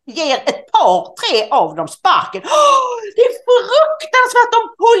ger ett par, 3 av dem sparken. Det är fruktansvärt, de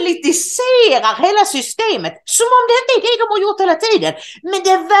politiserar hela systemet som om det inte är det de har gjort hela tiden. Men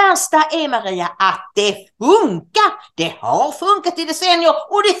det värsta är, Maria, att det funkar. Det har funkat i decennier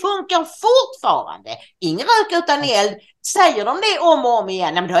och det funkar fortfarande. Ingen rök utan eld. Säger de det om och om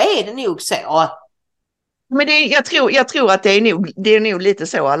igen, men då är det nog så. Men jag tror att det är nog lite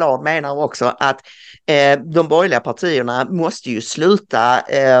så Allard menar också, att de borgerliga partierna måste ju sluta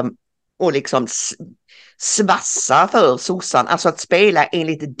och liksom svassa för sossarna, alltså att spela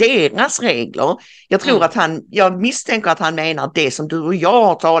enligt deras regler. Jag tror att jag misstänker att han menar det som du och jag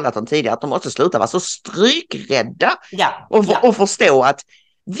har talat om tidigare, att de måste sluta vara så strykrädda och förstå att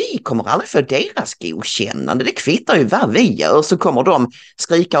vi kommer aldrig få deras godkännande. Det kvittar ju vad vi gör, så kommer de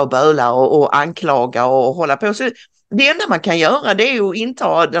skrika och böla och anklaga och hålla på. Så det enda man kan göra, det är att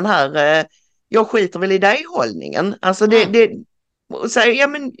inta den här jag skiter väl i dig-hållningen. Alltså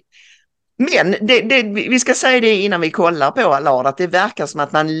vi ska säga det innan vi kollar på Allard, att det verkar som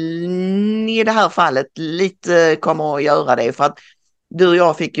att man i det här fallet lite kommer att göra det, för att du och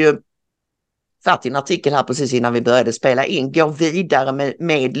jag fick ju fatt i en artikel här precis innan vi började spela in, går vidare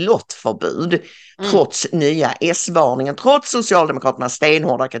med lottförbud trots nya S-varningen, trots Socialdemokraternas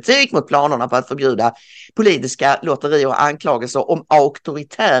stenhårda kritik mot planerna på att förbjuda politiska lotterier och anklagelser om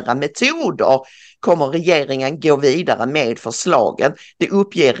auktoritära metoder, kommer regeringen gå vidare med förslagen. Det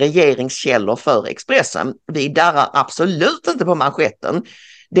uppger regeringskällor för Expressen. Vi darrar absolut inte på manschetten.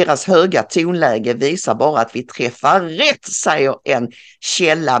 Deras höga tonläge visar bara att vi träffar rätt, säger en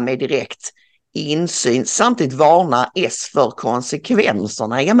källa med direkt insyn. Samtidigt varnar S för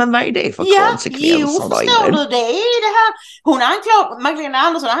konsekvenserna. Ja, men vad är det för konsekvenser då? Förstår du, det är det här. Magdalena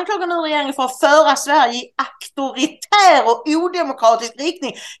Andersson anklagar nu regeringen för att föra Sverige i auktoritär och odemokratisk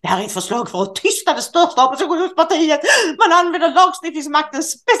riktning. Det här är ett förslag för att tysta det största oppositionspartiet. Man använder lagstiftningsmakten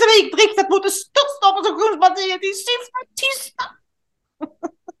specifikt riktat mot det största oppositionspartiet i syfte att tysta.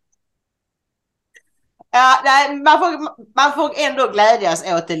 Ja, nej, man får ändå glädjas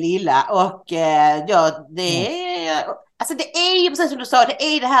åt det lilla, och det är ju precis som du sa, det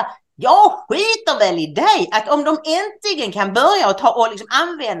är det här, jag skiter väl i dig, att om de äntligen kan börja och liksom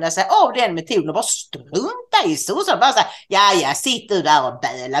använda sig av den metoden och bara strunta i sossar, bara säga, ja, sitt du där och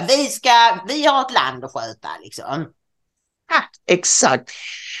böla, vi har ett land att sköta liksom. Exakt.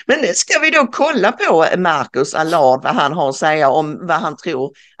 Men ska vi då kolla på Marcus Allard, vad han har att säga om vad han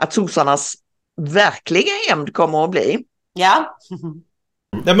tror att sossarnas verkliga hämnd kommer att bli? Ja.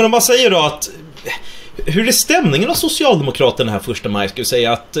 Nej, men om man säger då att hur är stämningen av Socialdemokraterna här första maj? Ska vi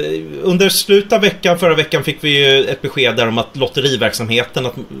säga att under slutet av veckan, förra veckan fick vi ju ett besked där om att lotteriverksamheten,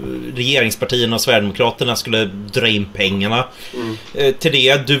 att regeringspartierna och Sverigedemokraterna skulle dra in pengarna till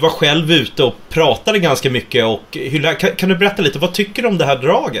det. Du var själv ute och pratade ganska mycket, och kan du berätta lite, vad tycker du om det här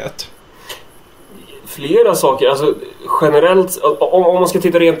draget? Flera saker, alltså generellt, om man ska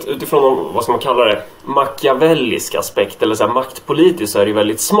titta rent utifrån, vad ska man kalla det, machiavellisk aspekt eller så här maktpolitiskt, så är det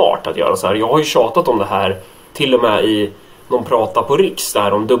väldigt smart att göra så här. Jag har ju tjatat om det här till och med i någon prata på riks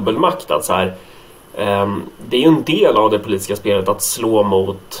där om dubbelmakt, att så här, det är ju en del av det politiska spelet att slå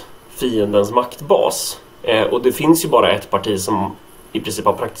mot fiendens maktbas, och det finns ju bara ett parti som i princip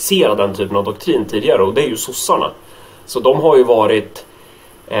har praktiserat den typen av doktrin tidigare, och det är ju sossarna. Så de har ju varit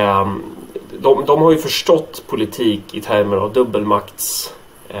de har ju förstått politik i termer av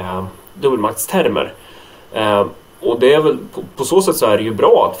dubbelmaktstermer. Och det är väl på så sätt så är det ju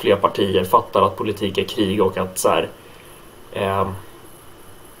bra att fler partier fattar att politik är krig, och att så här,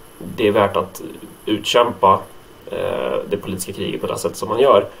 det är värt att utkämpa det politiska kriget på det sätt som man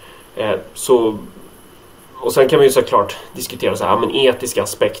gör. Och sen kan man ju såklart diskutera så här, men etiska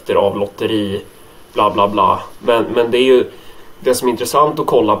aspekter av lotteri, bla bla bla. Men det är ju det som är intressant att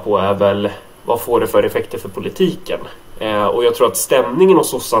kolla på är väl vad får det för effekter för politiken. Och jag tror att stämningen hos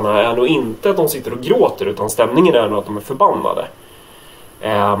sossarna är nog inte att de sitter och gråter, utan stämningen är nog att de är förbannade.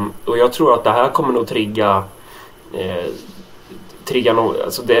 Och jag tror att det här kommer nog trigga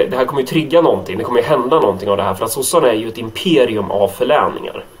alltså det här kommer ju trigga någonting. Det kommer ju hända någonting av det här, för att sossarna är ju ett imperium av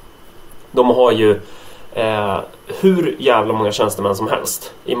förläningar. De har ju hur jävla många tjänstemän som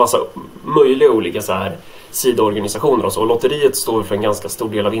helst i massa möjliga olika så här sidoorganisationer och så. Och lotteriet står för en ganska stor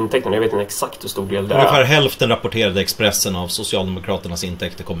del av intäkterna. Jag vet inte exakt hur stor del det är. Ungefär hälften rapporterade Expressen av Socialdemokraternas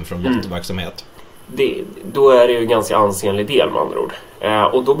intäkter kommer från lottoverksamhet. Då är det ju en ganska ansenlig del med andra ord.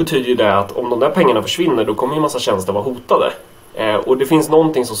 Och då betyder ju det att om de där pengarna försvinner, då kommer ju en massa tjänster vara hotade. Och det finns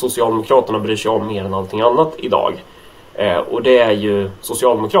någonting som Socialdemokraterna bryr sig om mer än allting annat idag. Och det är ju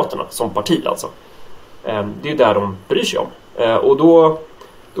Socialdemokraterna som parti alltså. Det är ju där de bryr sig om. Och då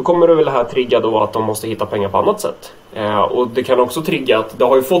kommer det väl här trigga då att de måste hitta pengar på annat sätt. Och det kan också trigga att det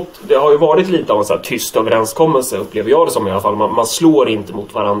har ju varit lite av en så här tyst överenskommelse, upplever jag det som i alla fall. Man slår inte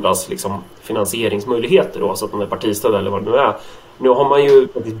mot varandras liksom finansieringsmöjligheter då, så att de är partistöd eller vad det nu är. Nu har man ju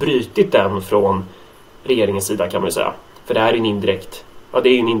faktiskt brytit den från regeringens sida, kan man ju säga. För det här är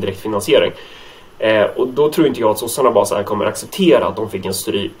en indirekt finansiering. Och då tror inte jag att sossarna bara så här kommer acceptera att de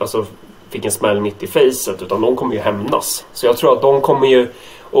fick en smäll mitt i facet, utan de kommer ju hämnas. Så jag tror att de kommer ju,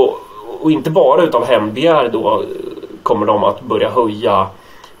 och inte bara utav hämndbegär då, kommer de att börja höja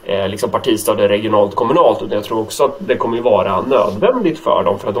liksom partistödet regionalt och kommunalt, utan jag tror också att det kommer ju vara nödvändigt för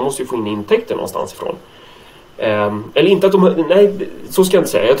dem, för att de måste ju få in intäkter någonstans ifrån. Eller inte att nej, så ska jag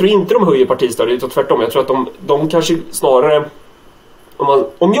inte säga. Jag tror inte de höjer partistödet, utan tvärtom. Jag tror att de kanske snarare,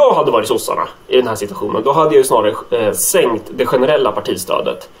 om jag hade varit sossarna i den här situationen, då hade jag ju snarare sänkt det generella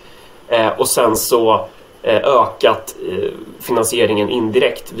partistödet. Och sen så ökat finansieringen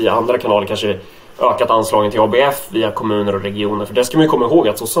indirekt via andra kanaler, kanske ökat anslagen till ABF via kommuner och regioner. För det ska man ju komma ihåg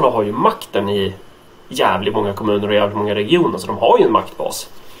att sossarna har ju makten i jävligt många kommuner och jävligt många regioner, så de har ju en maktbas.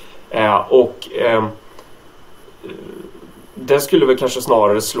 Det skulle väl kanske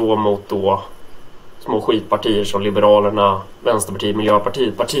snarare slå mot då små skitpartier som Liberalerna, Vänsterpartiet,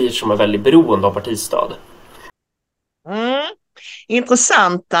 Miljöpartiet, partier som är väldigt beroende av partistöd.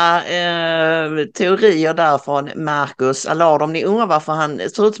 Intressanta teorier där från Marcus Allard. Om ni undrar varför han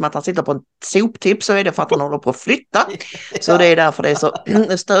ser ut som att han sitter på en soptipp, så är det för att han håller på att flytta. Så det är därför det är så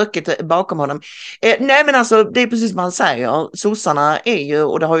stökigt bakom honom. Nej, men alltså det är precis vad han säger. Sossarna är ju,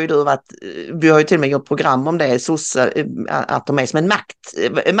 och det har ju du varit, vi har ju till och med gjort program om det, att de är som en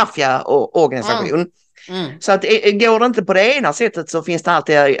maffiaorganisation. Så att går det inte på det ena sättet, så finns det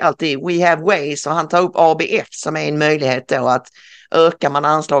alltid we have ways, och han tar upp ABF som är en möjlighet då att öka man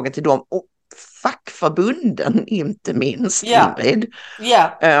anslagen till dem, och fackförbunden inte minst, Ingrid.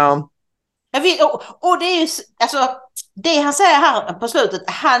 Jag vet, och det är ju alltså det han säger här på slutet.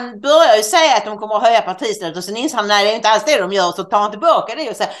 Han börjar ju säga att de kommer att höja partistödet, och sen inser han nej, det är inte alls det de gör, så tar han tillbaka det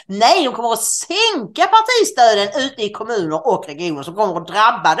och säger nej, de kommer att sänka partistöden ute i kommuner och regioner, som kommer att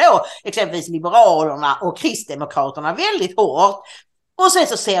drabba då exempelvis Liberalerna och Kristdemokraterna väldigt hårt. Och sen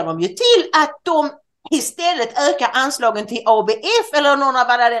så ser de ju till att de istället ökar anslagen till ABF eller någon av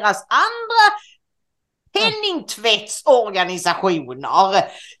alla deras andra penningtvättsorganisationer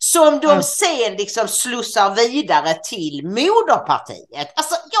som de sen liksom slussar vidare till moderpartiet.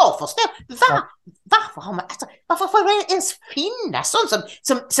 Alltså jag förstår, varför har man, alltså, varför får det ens finnas sånt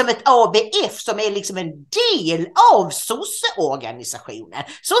som ett ABF som är liksom en del av sosseorganisationen?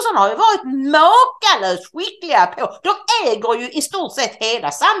 Sossarna har ju varit makalöst skickliga på, de äger ju i stort sett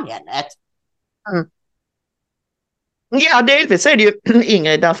hela samhället. Ja, delvis är det ju,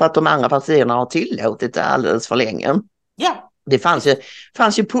 Ingrid, därför att de andra partierna har tillåtit det alldeles för länge. Ja. Det fanns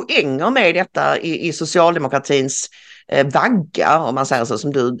ju poänger med detta i socialdemokratins vagga, om man säger så,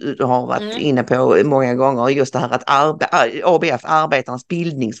 som du har varit inne på många gånger, just det här att ABF, Arbetarnas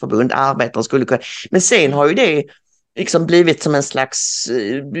bildningsförbund, arbetare skulle kunna, men sen har ju det liksom blivit som en slags,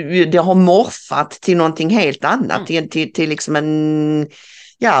 det har morfat till någonting helt annat, till liksom en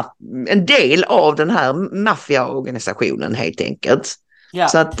del av den här maffiaorganisationen helt enkelt. Ja.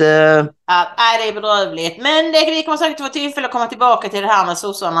 Så att... det är bedrövligt. Men vi kommer säkert få tillfälle att komma tillbaka till det här med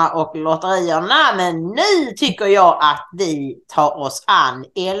sossarna och lotterierna. Men nu tycker jag att vi tar oss an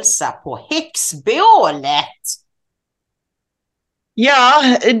Elsa på häxbålet. Ja,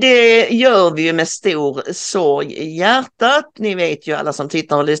 det gör vi ju med stor sorg i hjärtat. Ni vet ju alla som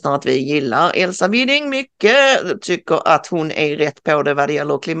tittar och lyssnar att vi gillar Elsa Widding mycket. Tycker att hon är rätt på det vad det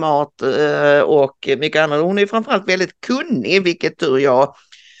gäller klimat och mycket annat. Hon är framförallt väldigt kunnig, vilket du och jag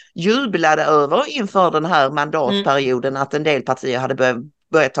jublade över inför den här mandatperioden, att en del partier hade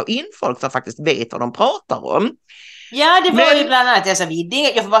börjat ta in folk som faktiskt vet vad de pratar om. Ja, det var ju bland annat Elsa Widding.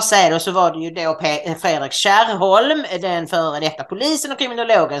 Jag får bara säga det, och så var det ju då Fredrik Kärrholm, den före detta polisen och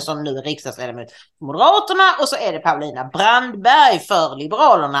kriminologen som nu är riksdagsledamot för Moderaterna, och så är det Paulina Brandberg för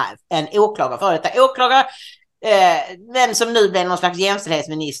Liberalerna, en åklagare, före detta åklagare, men som nu blev någon slags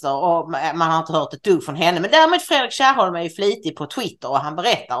jämställdhetsminister, och man har inte hört ett dugg från henne. Men därmed Fredrik Kärrholm är ju flitig på Twitter och han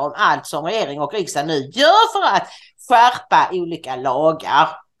berättar om allt som regering och riksdag nu gör för att skärpa olika lagar.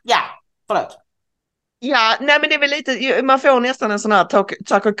 Ja, förlåt. Ja, nej men det är väl lite, man får nästan en sån här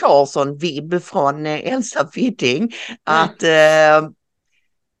Tucker Carlson-vibb från Elsa Widding, att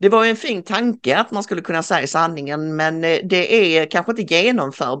det var ju en fin tanke att man skulle kunna säga sanningen, men det är kanske inte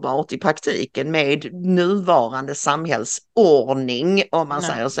genomförbart i praktiken med nuvarande samhällsordning, om man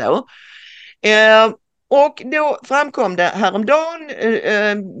säger så. Och då framkom det häromdagen,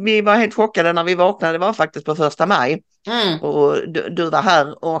 vi var helt chockade när vi vaknade, det var faktiskt på 1 maj. Och du var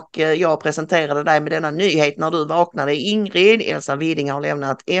här och jag presenterade dig med denna nyhet när du vaknade. Ingrid, Elsa Widding har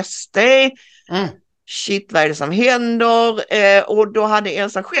lämnat SD. Shit, vad är det som händer? Och då hade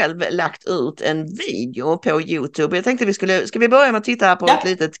Elsa själv lagt ut en video på YouTube. Jag tänkte ska vi börja med att titta på ett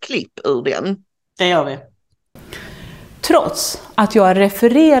litet klipp ur den? Det gör vi. Trots att jag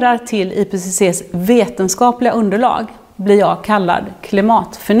refererar till IPCCs vetenskapliga underlag blir jag kallad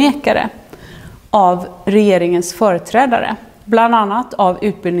klimatförnekare av regeringens företrädare, bland annat av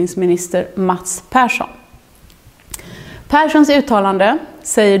utbildningsminister Mats Persson. Perssons uttalande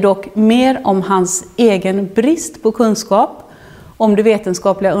säger dock mer om hans egen brist på kunskap om det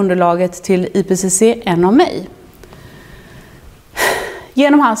vetenskapliga underlaget till IPCC än om mig.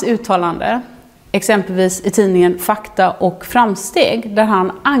 Genom hans uttalande, exempelvis i tidningen Fakta och framsteg, där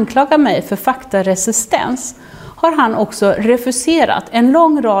han anklagar mig för faktaresistens, har han också refuserat en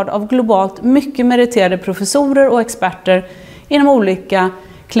lång rad av globalt mycket meriterade professorer och experter inom olika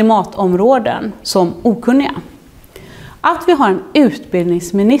klimatområden som okunniga. Att vi har en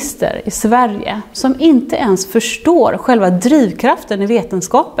utbildningsminister i Sverige som inte ens förstår själva drivkraften i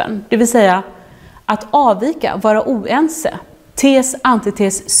vetenskapen, det vill säga att avvika, vara oense, tes,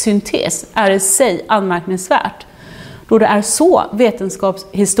 antites, syntes, är i sig anmärkningsvärt, då det är så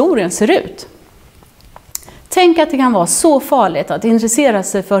vetenskapshistorien ser ut. Tänk att det kan vara så farligt att intressera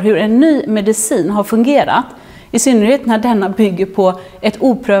sig för hur en ny medicin har fungerat, i synnerhet när denna bygger på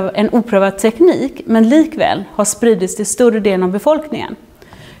en oprövad teknik, men likväl har spridits till större delen av befolkningen.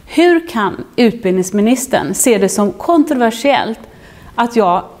 Hur kan utbildningsministern se det som kontroversiellt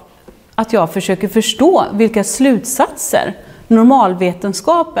att jag försöker förstå vilka slutsatser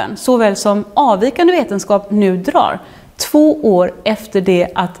normalvetenskapen såväl som avvikande vetenskap nu drar 2 år efter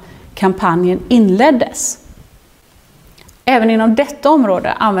det att kampanjen inleddes? Även inom detta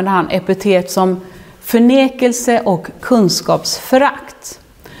område använder han epitet som förnekelse och kunskapsförakt.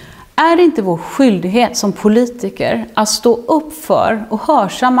 Är det inte vår skyldighet som politiker att stå upp för och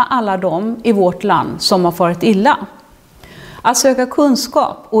hörsamma alla dem i vårt land som har farit illa? Att söka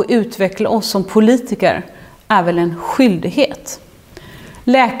kunskap och utveckla oss som politiker är väl en skyldighet.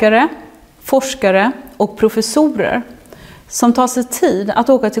 Läkare, forskare och professorer som tar sig tid att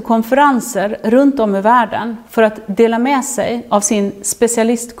åka till konferenser runt om i världen för att dela med sig av sin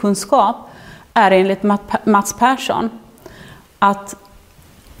specialistkunskap är enligt Mats Persson att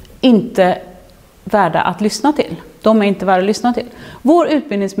inte värda att lyssna till. De är inte värda att lyssna till. Vår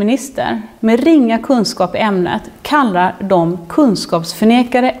utbildningsminister med ringa kunskap i ämnet kallar dem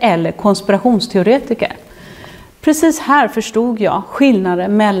kunskapsförnekare eller konspirationsteoretiker. Precis här förstod jag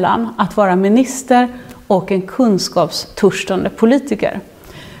skillnaden mellan att vara minister och en kunskapstörstande politiker.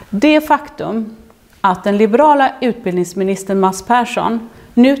 Det faktum att den liberala utbildningsministern Mats Persson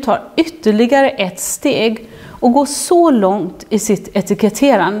nu tar ytterligare ett steg och går så långt i sitt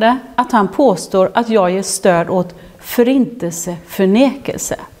etiketterande att han påstår att jag ger stöd åt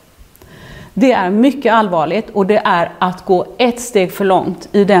förintelseförnekelse. Det är mycket allvarligt och det är att gå ett steg för långt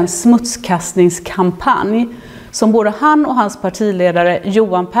i den smutskastningskampanj som både han och hans partiledare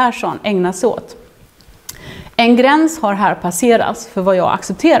Johan Persson ägnar sig åt. En gräns har här passerats för vad jag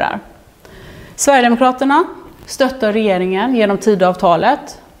accepterar. Sverigedemokraterna stöttar regeringen genom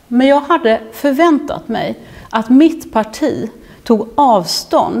Tidöavtalet, men jag hade förväntat mig att mitt parti tog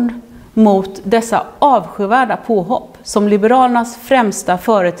avstånd mot dessa avskyvärda påhopp som Liberalernas främsta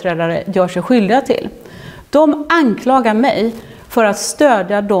företrädare gör sig skyldiga till. De anklagar mig för att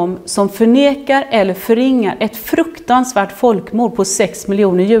stödja dem som förnekar eller förringar ett fruktansvärt folkmord på 6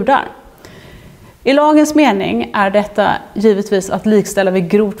 miljoner judar. I lagens mening är detta givetvis att likställa vid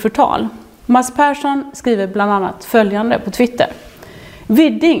grovt förtal. Mats Persson skriver bland annat följande på Twitter.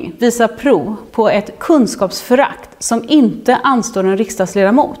 Widding visar prov på ett kunskapsförakt som inte anstår en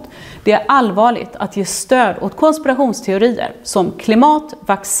riksdagsledamot. Det är allvarligt att ge stöd åt konspirationsteorier som klimat,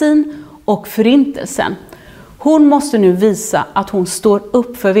 vaccin och förintelsen. Hon måste nu visa att hon står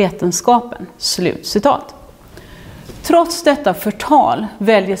upp för vetenskapen. Slutcitat. Trots detta förtal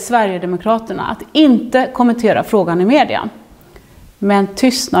väljer Sverigedemokraterna att inte kommentera frågan i media. Men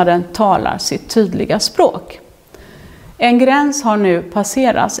tystnaden talar sitt tydliga språk. En gräns har nu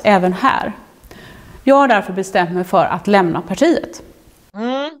passerats även här. Jag har därför bestämt mig för att lämna partiet.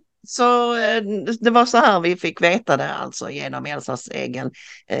 Så det var så här vi fick veta det, alltså genom Elsas egen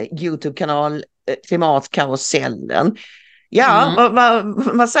YouTube-kanal Klimatkarusellen. Ja,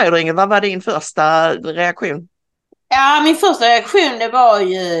 vad säger du, Ingrid? Vad var din första reaktion? Ja, min första reaktion det var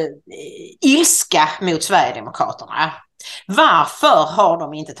ju ilska mot Sverigedemokraterna. Varför har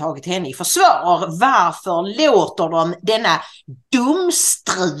de inte tagit henne i försvar? Varför låter de denna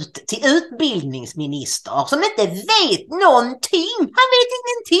dumstrut till utbildningsminister som inte vet någonting? Han vet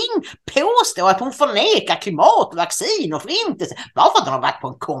ingenting. Påstår att hon förnekar klimat, vaccin och förintelse. Varför har de varit på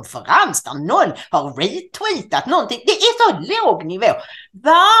en konferens där någon har retweetat någonting? Det är så låg nivå.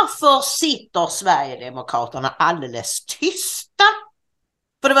 Varför sitter Sverigedemokraterna alldeles tysta?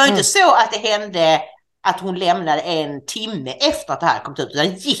 För det var ju inte så att det hände att hon lämnade en timme efter att det här kom ut. Det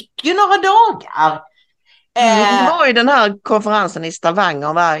gick ju några dagar. Det var ju den här konferensen i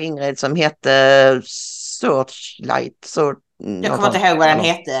Stavanger, var Ingrid, som hette Searchlight. Jag kommer inte ihåg vad den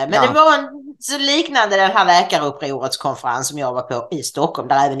hette. Men det var så liknande den här läkarupprorets konferens som jag var på i Stockholm.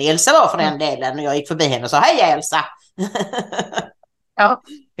 Där även Elsa var för den delen. Och jag gick förbi henne och sa, hej Elsa! Ja.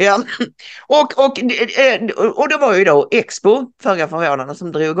 Och det var ju då Expo, föga förvånande,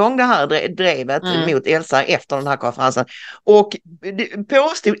 som drog igång det här drevet mot Elsa efter den här konferensen. Och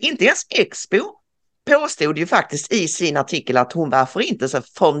påstod, inte ens Expo påstod ju faktiskt i sin artikel att hon var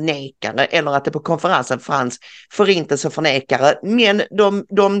förintelseförnekare, eller att det på konferensen fanns förintelseförnekare, men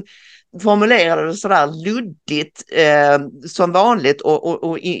de formulerade det sådär luddigt som vanligt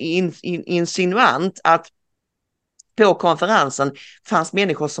och insinuant att på konferensen fanns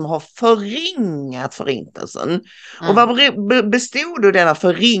människor som har förringat förintelsen. Och vad bestod då denna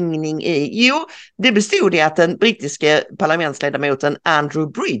förringning i? Jo, det bestod i att den brittiska parlamentsledamoten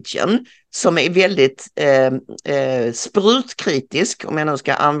Andrew Bridgen, som är väldigt sprutkritisk, om jag nu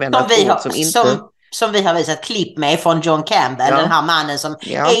ska använda ett ord som inte... Som vi har visat klipp med från John Campbell, den här mannen som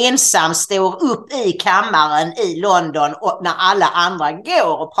ensam står upp i kammaren i London och när alla andra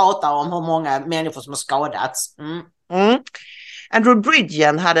går och pratar om hur många människor som har skadats. Andrew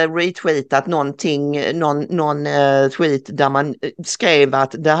Bridgen hade retweetat någon tweet där man skrev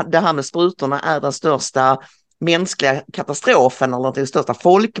att det här med sprutorna är den största mänskliga katastrofen eller det största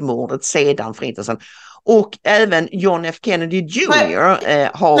folkmordet sedan förintelsen. Och även John F. Kennedy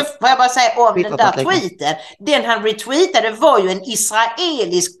Jr. har... Får jag bara säga om den där tweeten? Den han retweetade var ju en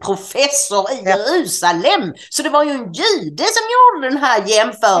israelisk professor i Jerusalem. Så det var ju en jude som gjorde den här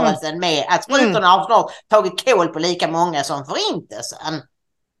jämförelsen med att sprutorna har snart tagit kål på lika många som förintelsen.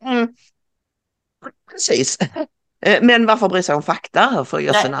 Precis. Men varför bry sig om fakta för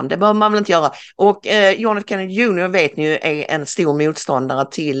just namn? Det behöver man väl inte göra. Och John F. Kennedy Jr. vet ni ju är en stor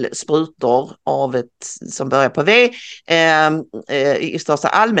motståndare till sprutor som börjar på V i största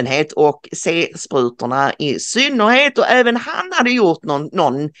allmänhet och C-sprutorna i synnerhet. Och även han hade gjort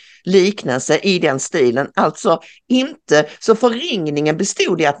någon liknelse i den stilen. Alltså inte, så förringningen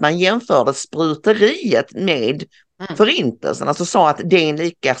bestod i att man jämförde spruteriet med förintelsen, alltså sa att det är en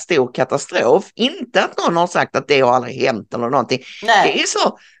lika stor katastrof, inte att någon har sagt att det har aldrig hänt eller någonting. Nej. Det är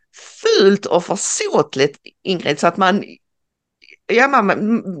så fult och försåtligt, Ingrid, så att man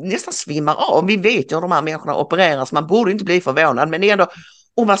nästan svimmar av. Vi vet ju hur de här människorna opererar, så man borde inte bli förvånad, men det är ändå,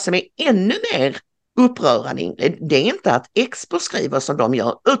 och vad som är ännu mer upprörande, Ingrid, det är inte att Expo skriver som de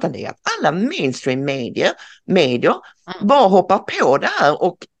gör, utan det är att alla mainstream medier bara hoppar på det här.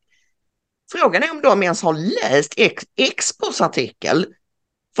 Och frågan är om de ens har läst Expos artikel.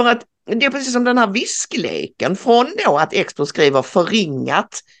 För att det är precis som den här viskleken från då att Expo skriver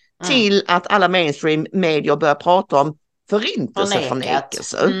förringat till att alla mainstream medier börjar prata om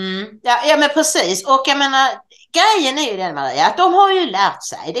förintelseförnekelse. Ja, men precis. Och jag menar, Grejen är ju den, Maria, att de har ju lärt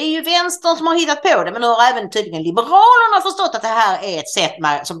sig. Det är ju vänstern som har hittat på det, men nu har även tydligen liberalerna förstått att det här är ett sätt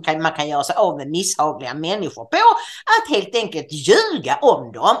som man kan göra sig av med misshagliga människor på. Att helt enkelt ljuga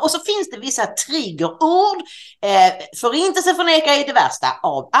om dem. Och så finns det vissa triggerord. Förintelseförnekare är det värsta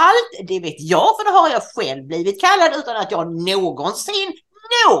av allt. Det vet jag, för det har jag själv blivit kallad utan att jag någon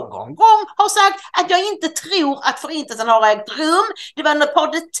gång har sagt att jag inte tror att förintelsen har ägt rum. Det var ett par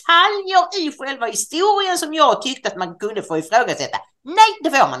detaljer i själva historien som jag tyckte att man kunde få ifrågasätta. Nej, det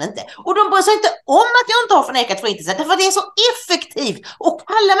får man inte. Och de bryr sig inte om att jag inte har förnekat förintelsen, därför att det är så effektivt att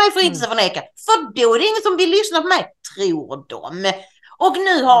kalla mig förintelseförnekare. För då är det ingen som vill lyssna på mig, tror de. Och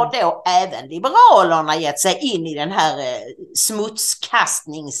nu har då även liberalerna gett sig in i den här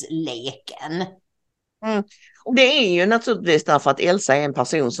smutskastningsleken. Och det är ju naturligtvis därför att Elsa är en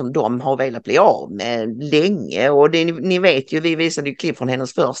person som de har velat bli av med länge. Och ni vet ju, vi visade ju klipp från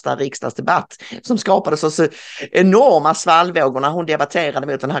hennes första riksdagsdebatt som skapade så enorma svallvågor när hon debatterade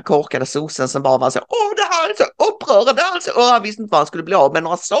mot den här korkade sossen som bara var så, det här är så upprörande alltså. Och han visste inte vad han skulle bli av med,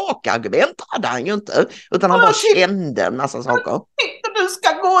 några sakargument hade han ju inte, utan han bara kände en massa saker. Du ska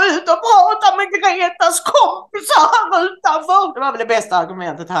gå ut och prata med Gretas kompisar här utanför. Det var väl det bästa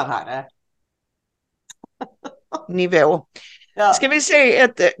argumentet han hade. Nivå. Ja. Ska vi se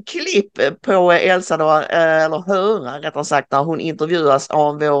ett klipp på Elsa då, eller höra rättare sagt, när hon intervjuas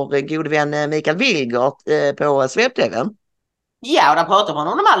av vår gode vän Mikael Wilgert på Svep-TV. Ja, och där pratar man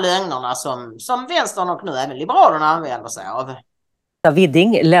om de här lögnerna som vänstern och nu även liberalerna använder sig av.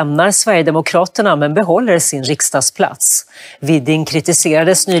 Widding lämnar Sverigedemokraterna men behåller sin riksdagsplats. Widding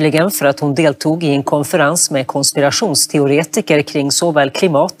kritiserades nyligen för att hon deltog i en konferens med konspirationsteoretiker kring såväl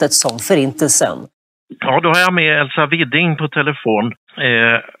klimatet som förintelsen. Ja, då har jag med Elsa Widding på telefon.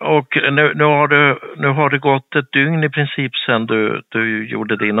 Och nu har det gått ett dygn i princip sedan du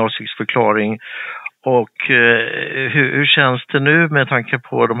gjorde din åsiktsförklaring. Och hur känns det nu med tanke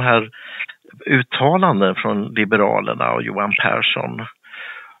på de här uttalanden från Liberalerna och Johan Persson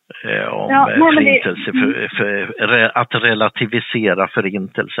om förintelse, för att relativisera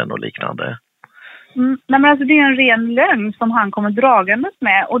förintelsen och liknande? Nej, men alltså det är en ren lögn som han kommer dragandes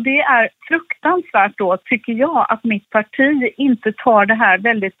med, och det är fruktansvärt då, tycker jag, att mitt parti inte tar det här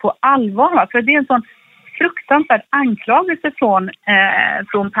väldigt på allvar. För det är en sån fruktansvärd anklagelse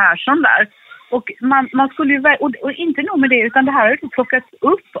från Persson där. Och man skulle ju, och inte nog med det, utan det här har ju plockats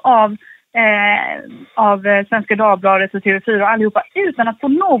upp av Svenska Dagbladet och TV4 och allihopa utan att på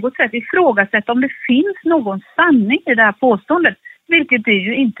något sätt ifrågasätta om det finns någon sanning i det här påståendet. Vilket det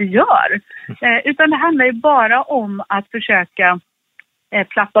ju inte gör. Utan det handlar ju bara om att försöka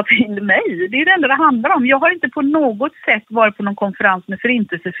plappa till mig. Det är det enda det handlar om. Jag har inte på något sätt varit på någon konferens med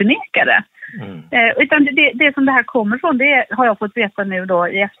förintelseförnekare. Utan det som det här kommer från, det har jag fått veta nu då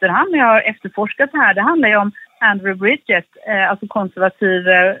i efterhand när jag har efterforskat det här. Det handlar ju om Andrew Bridget, alltså konservativ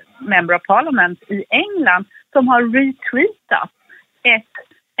member of parliament i England, som har retweetat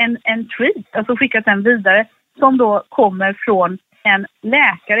en tweet, alltså skickat den vidare, som då kommer från en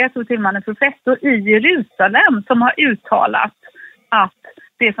läkare, jag tror till och med en professor i Jerusalem, som har uttalat att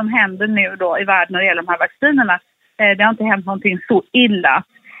det som händer nu då i världen när det gäller de här vaccinerna, det har inte hänt någonting så illa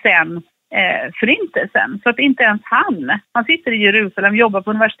sen förintelsen. Så att inte ens han sitter i Jerusalem, jobbar på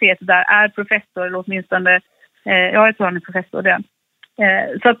universitetet där, är professor, eller åtminstone, jag tror han är professor där.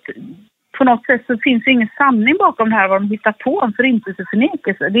 Så att på något sätt så finns det ingen sanning bakom det här, vad de hittar på en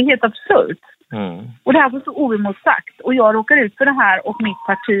förintelseförnekelse. Det är helt absurt. Och det här var så oemotsagt. Och jag råkar ut för det här och mitt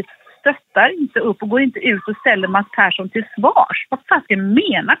parti stöttar inte upp och går inte ut och ställer Mats Persson till svars. Vad fan ska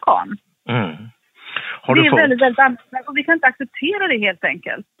mena, Karl? Det är väldigt annorlunda och vi kan inte acceptera det helt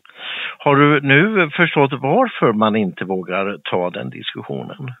enkelt. Har du nu förstått varför man inte vågar ta den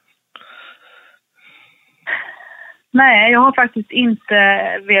diskussionen? Nej, jag har faktiskt inte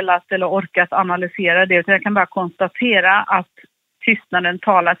velat eller orkat analysera det. Utan jag kan bara konstatera att tystnaden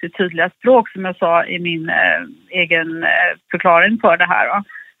talar sitt tydliga språk, som jag sa i min egen förklaring för det här. Då.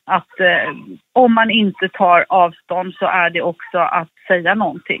 Att om man inte tar avstånd så är det också att säga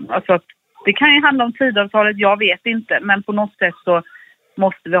någonting. Alltså att det kan ju handla om tidavtalet, jag vet inte. Men på något sätt så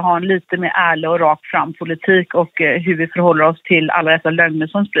måste vi ha en lite mer ärlig och rak fram politik och hur vi förhåller oss till alla dessa lögner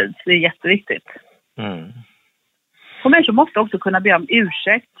som sprids. Det är jätteviktigt. Och människor måste också kunna be om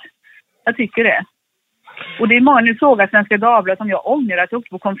ursäkt. Jag tycker det. Och det är många nu frågar Svenska Dagbladet om jag ångrar att jag åkte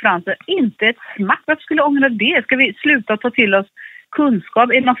på konferenser. Inte ett smack. Varför skulle jag ångra det? Ska vi sluta ta till oss kunskap?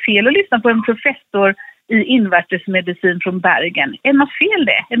 Är det något fel att lyssna på en professor i invärtesmedicin från Bergen? Är det något fel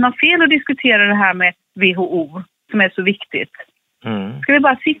det? Är det något fel att diskutera det här med WHO som är så viktigt? Ska vi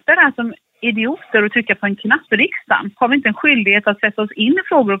bara sitta där som idioter och trycka på en knapp i riksdagen? Har vi inte en skyldighet att sätta oss in i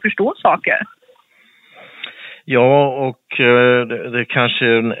frågor och förstå saker? Ja, och det kanske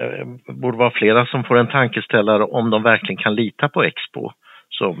borde vara flera som får en tankeställare om de verkligen kan lita på Expo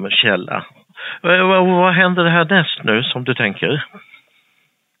som källa. Vad händer härnäst nu som du tänker?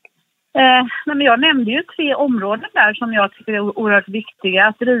 Men jag nämnde ju 3 områden där som jag tycker är oerhört viktiga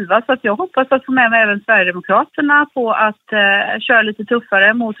att driva. Så att jag hoppas att få med mig även Sverigedemokraterna på att köra lite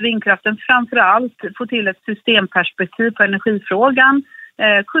tuffare mot vindkraften. Framförallt få till ett systemperspektiv på energifrågan.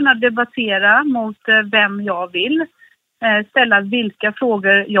 Kunna debattera mot vem jag vill. Ställa vilka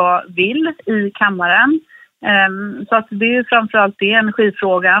frågor jag vill i kammaren. Så att det är ju framförallt det,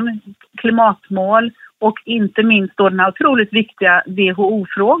 energifrågan, klimatmål och inte minst då den här otroligt viktiga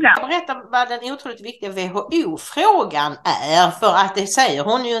WHO-frågan. Berätta vad den otroligt viktiga WHO-frågan är, för att det säger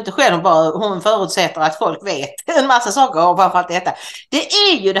hon ju inte själv, hon förutsätter att folk vet en massa saker och framförallt detta. Det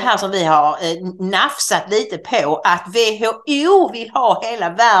är ju det här som vi har nafsat lite på, att WHO vill ha hela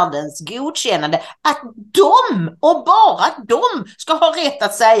världens godkännande, att de och bara de ska ha rätt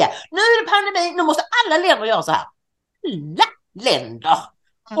att säga nu är det pandemi, nu måste alla länder göra så här. Alla länder.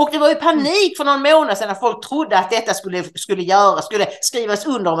 Och det var ju panik för någon månad sedan när folk trodde att detta skulle skrivas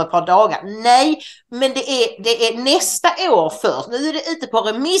under om ett par dagar. Nej, men det är nästa år först. Nu är det ute på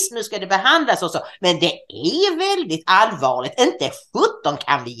remiss, nu ska det behandlas och så. Men det är väldigt allvarligt. Inte 17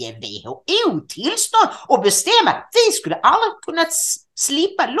 kan vi ge WHO-tillstånd och bestämma. Vi skulle aldrig kunnat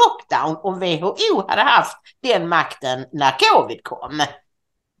slippa lockdown om WHO hade haft den makten när covid kom.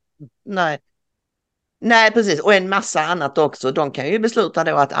 Nej, precis. Och en massa annat också. De kan ju besluta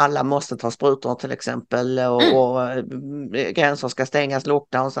då att alla måste ta sprutor till exempel och gränser ska stängas,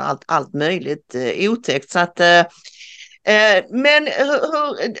 lockdowns och allt möjligt otäckt. Så att, men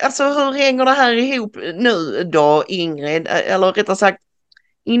hur hänger det här ihop nu då, Ingrid? Eller rättare sagt,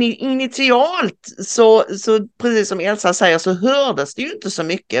 initialt så precis som Elsa säger så hördes det ju inte så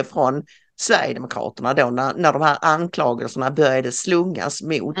mycket från Sverigedemokraterna då när de här anklagelserna började slungas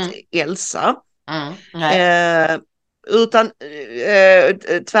mot Elsa. Utan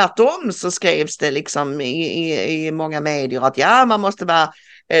tvärtom så skrevs det liksom i många medier att man måste vara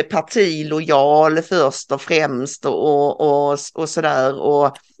partilojal först och främst och sådär.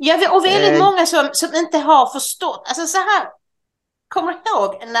 Och väldigt många som inte har förstått. Alltså så här, kommer du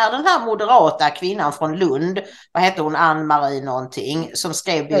ihåg när den här moderata kvinnan från Lund, vad heter hon, Ann-Marie någonting, som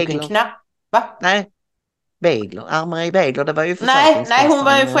skrev boken Knapp? Va? Nej. Begler, Ann-Marie Begler, det var ju Nej, hon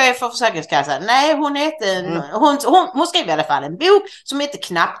var ju chef för Försäkringskassan. Nej, hon skrev i alla fall en bok som heter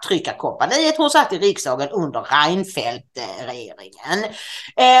Knapptryckarkompaniet. Hon satt i riksdagen under Reinfeldt-regeringen.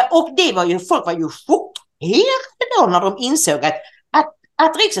 Och folk var ju chockerade då när de insåg att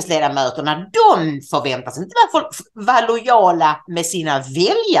riksdagsledamöterna, de förväntas inte vara lojala med sina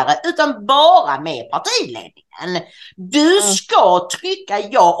väljare utan bara med partiledningen. Du ska trycka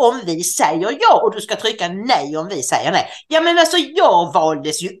ja om vi säger ja och du ska trycka nej om vi säger nej. Ja, men alltså jag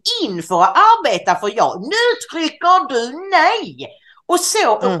valdes ju in för att arbeta för ja. Nu trycker du nej. Och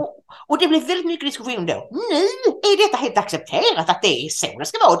så och det blev väldigt mycket diskussion då. Nu är detta helt accepterat att det är så det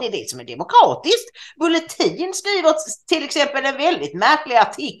ska vara. Det är det som är demokratiskt. Bulletin skriver till exempel en väldigt märklig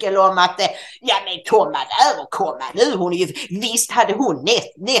artikel om att komma där och komma nu. Visst hade hon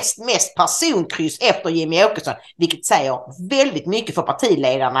näst mest personkryss efter Jimmy Åkesson, vilket säger väldigt mycket för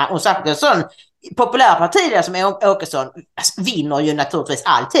partiledarna. Och sagt en sån populär partiledare som Åkesson vinner ju naturligtvis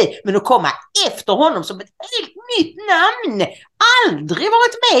alltid, men att komma efter honom som ett helt nytt namn, aldrig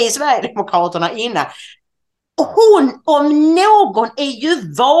varit med i Sverigedemokraterna innan. Och hon om någon är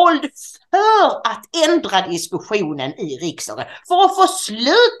ju vald för att ändra diskussionen i riksdagen, för att få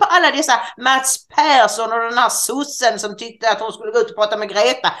slut på alla dessa Mats Persson och den här sossen som tyckte att hon skulle gå ut och prata med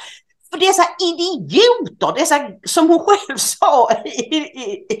Greta. För dessa idioter, dessa som hon själv sa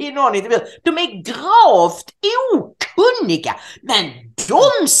i någon intervju, de är gravt okunniga. Men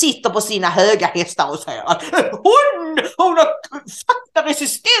de sitter på sina höga hästar och säger att hon har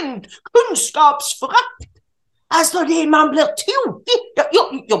faktaresistent kunskapsförakt. Alltså man blir tokig.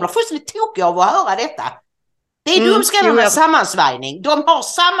 Jag blir fullständigt tokig av att höra detta. Det är dumskallarnas sammansvärjning. De har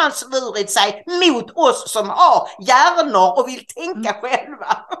sammansvurit sig mot oss som har hjärnor och vill tänka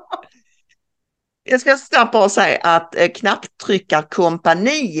själva. Jag ska snabbt bara säga att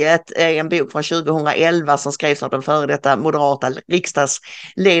Knapptryckarkompaniet är en bok från 2011 som skrevs av den före detta moderata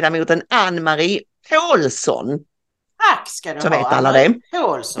riksdagsledamoten Ann-Marie Paulsson. Tack ska du så ha. Vet alla det.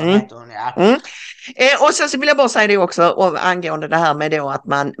 Paulsson heter hon, ja. Och så vill jag bara säga det också angående det här med då att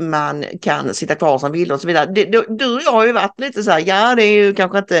man kan sitta kvar som vill och så vidare. Du och jag har ju varit lite så här, det är ju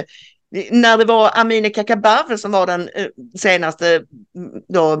kanske inte. När det var Amineh Kakabaveh som var den senaste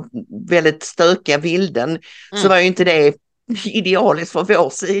då väldigt stökiga vilden så var ju inte det idealiskt för vår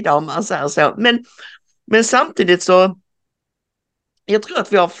sida om man säger så. Men Men samtidigt så, jag tror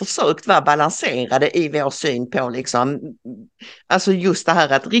att vi har försökt vara balanserade i vår syn på liksom, alltså just det här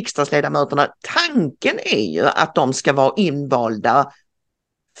att riksdagsledamöterna, tanken är ju att de ska vara invalda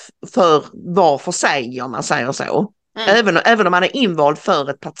för var för sig, om man säger så. Även om man är invald för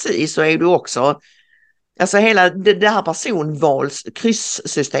ett parti så är du också, alltså hela det här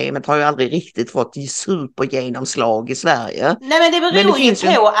personvalskrysssystemet har ju aldrig riktigt fått supergenomslag i Sverige. Nej, men det beror ju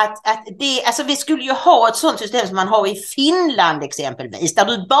på att det, alltså vi skulle ju ha ett sånt system som man har i Finland exempelvis, där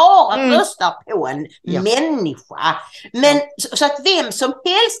du bara röstar på en människa. Men så att vem som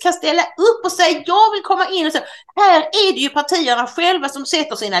helst kan ställa upp och säga jag vill komma in och säga, här är det ju partierna själva som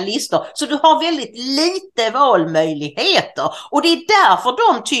sätter sina listor, så du har väldigt lite valmöjligheter. Och det är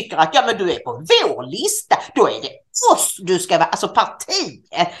därför de tycker att ja, men du är på vår lista. Då är det oss du ska vara, alltså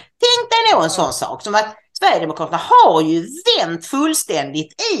partiet. Tänk dig nog en sån sak som att Sverigedemokraterna har ju vänt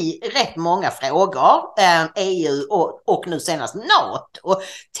fullständigt i rätt många frågor, EU och nu senast NATO.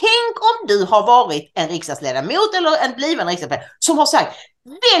 Tänk om du har varit en riksdagsledamot eller en blivande riksdagsledamot som har sagt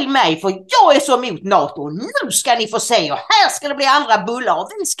välj mig för jag är så emot NATO, nu ska ni få se och här ska det bli andra bullar och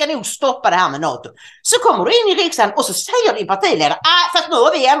vi ska nog stoppa det här med NATO. Så kommer du in i riksdagen och så säger din partiledare fast nu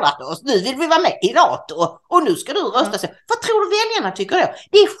har vi ändrat oss, nu vill vi vara med i NATO och nu ska du rösta sig. Vad tror du väljarna tycker då?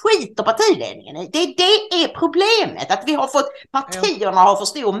 Det är skit och partiledningen i. Det är problemet, att vi har fått, partierna har för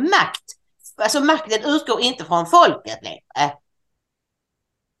stor makt. Alltså makten utgår inte från folket längre.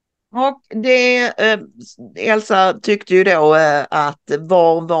 Och det, Elsa tyckte ju då att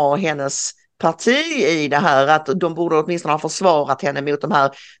var var hennes parti i det här, att de borde åtminstone ha försvarat henne mot de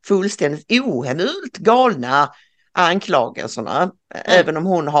här fullständigt ohemult galna anklagelserna. Även om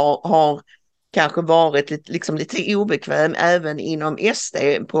hon har kanske varit lite obekväm även inom SD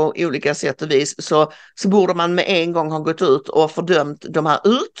på olika sätt och vis, så borde man med en gång ha gått ut och fördömt de här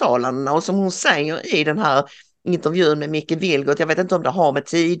uttalandena. Och som hon säger i den här intervjun med Micke Vilgot, jag vet inte om det har med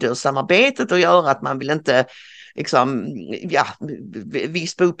Tidösamarbetet att göra, att man vill inte liksom,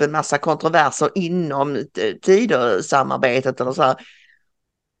 vispa upp en massa kontroverser inom Tidösamarbetet eller så här.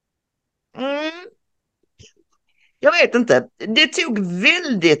 Jag vet inte, det tog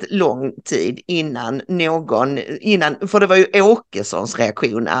väldigt lång tid innan för det var ju Åkessons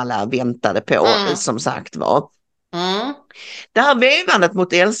reaktion alla väntade på, som sagt var. Det här vevandet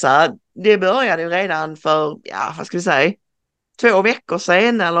mot Elsa, det började ju redan för, vad ska vi säga, 2 veckor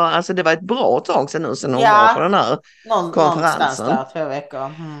sedan, eller alltså det var ett bra tag sedan nu sen hon var på den här konferensen. Där, 2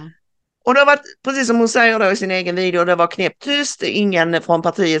 veckor. Och det har varit, precis som hon säger då i sin egen video, det var knäpptyst, ingen från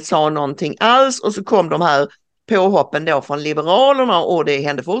partiet sa någonting alls, och så kom de här påhoppen då från Liberalerna och det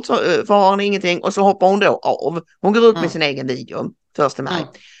hände fortfarande ingenting, och så hoppar hon då av. Hon går ut med sin egen video 1 maj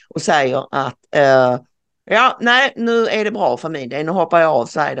och säger att nu är det bra för mig. Nu hoppar jag av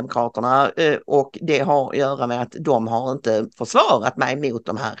Sverigedemokraterna och det har att göra med att de har inte försvarat mig mot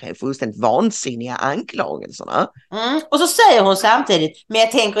de här fullständigt vansinniga anklagelserna. Och så säger hon samtidigt, men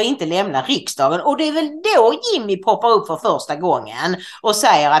jag tänker inte lämna riksdagen. Och det är väl då Jimmy poppar upp för första gången och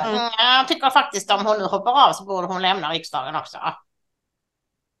säger att jag tycker faktiskt om hon nu hoppar av så borde hon lämna riksdagen också.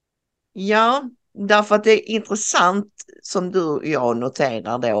 Ja, därför att det är intressant som du och jag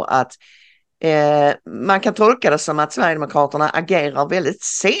noterar då att man kan tolka det som att Sverigedemokraterna agerar väldigt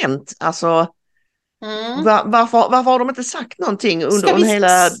sent. Alltså, varför har de inte sagt någonting under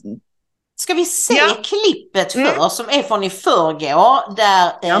hela... Ska vi se klippet som är från i förrgår,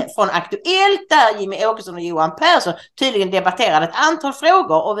 där, från Aktuellt, där Jimmy Åkesson och Johan Persson tydligen debatterade ett antal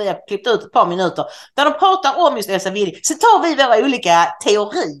frågor och vi har klippt ut ett par minuter där de pratar om just Elsa Widding. Så tar vi våra olika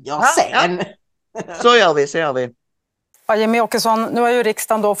teorier sen. Så gör vi. Ja, Jimmy Åkesson, nu har ju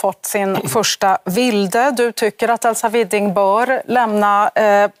riksdagen då fått sin första vilde. Du tycker att Elsa Widding bör lämna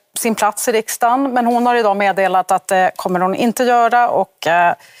sin plats i riksdagen, men hon har idag meddelat att det kommer hon inte göra,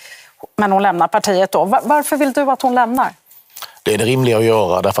 men hon lämnar partiet då. Varför vill du att hon lämnar? Det är det rimliga att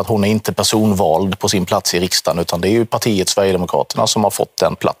göra därför att hon är inte personvald på sin plats i riksdagen, utan det är ju partiet Sverigedemokraterna som har fått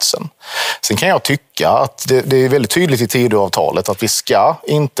den platsen. Sen kan jag tycka att det är väldigt tydligt i Tidöavtalet att vi ska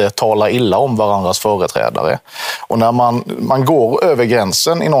inte tala illa om varandras företrädare. Och när man går över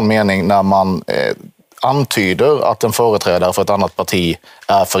gränsen i någon mening när man antyder att en företrädare för ett annat parti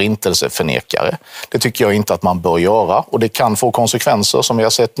är förintelseförnekare. Det tycker jag inte att man bör göra, och det kan få konsekvenser som vi har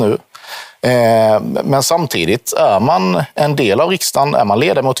sett nu. Men samtidigt är man en del av riksdagen, är man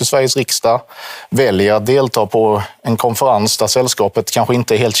ledamot i Sveriges riksdag, väljer att delta på en konferens där sällskapet kanske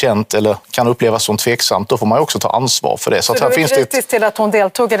inte är helt känt eller kan upplevas som tveksamt, då får man ju också ta ansvar för det. Så du är kritisk till att hon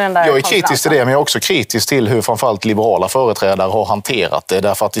deltog i den där Jag är kritisk till det, men jag är också kritisk till hur framförallt liberala företrädare har hanterat det.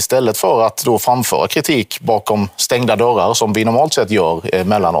 Därför att istället för att då framföra kritik bakom stängda dörrar som vi normalt sett gör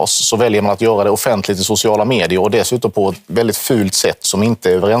mellan oss, så väljer man att göra det offentligt i sociala medier och dessutom på ett väldigt fult sätt som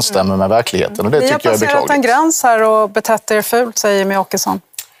inte överensstämmer med verkligheten. Och det tycker jag är beklagligt. Ni har passerat en gräns här och betett er fult, säger Jimmie Åkesson.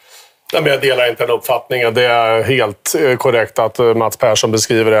 Nej, men jag delar inte den uppfattningen. Det är helt korrekt att Mats Persson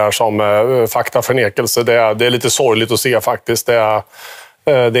beskriver det här som faktaförnekelse. Det är lite sorgligt att se faktiskt. Det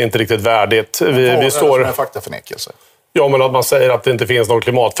är inte riktigt värdigt. Vi står med faktaförnekelse. Ja, men att man säger att det inte finns någon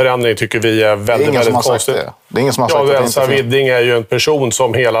klimatförändring tycker vi är väldigt konstigt. Det är ingen som har sagt det. Elsa Widding är ju en person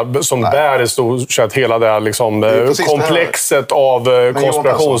som bär i stort sett hela det här liksom, komplexet av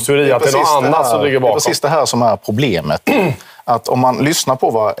konspirationsteori. Att det är något annat som ligger bakom. Det är precis det här som är problemet. Att om man lyssnar på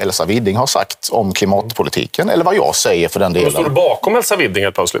vad Elsa Widding har sagt om klimatpolitiken, eller vad jag säger för den delen. Men står du bakom Elsa Widding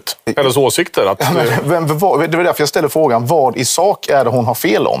helt plötsligt? Hennes åsikter? Att... Ja, men, det var därför jag ställer frågan, vad i sak är det hon har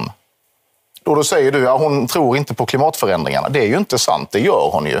fel om? Då säger du att hon tror inte på klimatförändringarna. Det är ju inte sant, det gör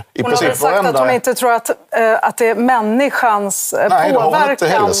hon ju. Hon har väl sagt att hon inte tror att det är människans påverkan. Nej, det har hon inte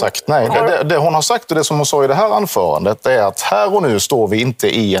heller sagt. Nej, det hon har sagt och det som hon sa i det här anförandet är att här och nu står vi inte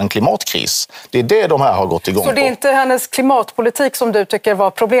i en klimatkris. Det är det de här har gått igång på. Så det är inte hennes klimatpolitik som du tycker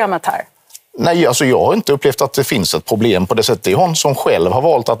var problemet här? Nej, alltså jag har inte upplevt att det finns ett problem på det sättet. Det är hon som själv har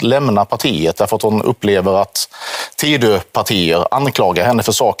valt att lämna partiet därför att hon upplever att Tidöpartier anklagar henne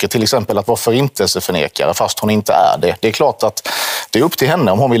för saker, till exempel att vara förintelseförnekare fast hon inte är det. Det är klart att det är upp till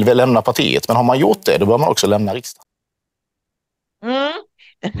henne om hon vill lämna partiet, men har man gjort det, då bör man också lämna riksdagen.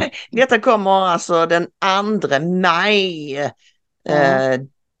 Detta kommer alltså den 2 maj.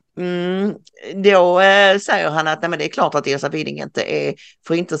 Då säger han att nej, men det är klart att Elsa Widding inte är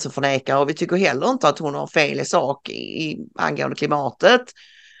förintelseförnekare och vi tycker heller inte att hon har fel i sak angående klimatet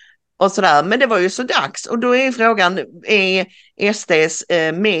och sådär. Men det var ju så dags och då är frågan, är SDs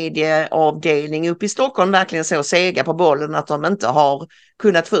medieavdelning uppe i Stockholm verkligen så sega på bollen att de inte har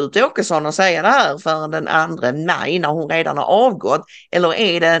kunnat få ut Åkesson och säga det här förrän den 2 maj när hon redan har avgått? Eller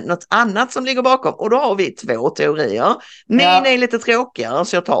är det något annat som ligger bakom? Och då har vi 2 teorier. Min är lite tråkigare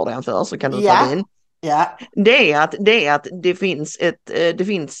så jag tar den först så kan du ta din. Ja. Det är att det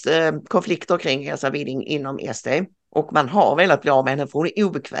finns konflikter kring Elsa Widding inom SD och man har velat bli av med henne för hon är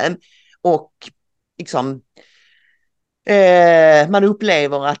obekväm och liksom man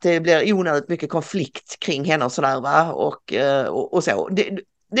upplever att det blir onödigt mycket konflikt kring henne och sådär, va? Och så.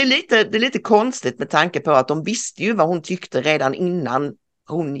 Det är lite konstigt med tanke på att de visste ju vad hon tyckte redan innan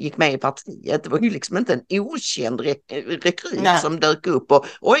hon gick med i partiet. Det var ju liksom inte en okänd rekryt som dök upp och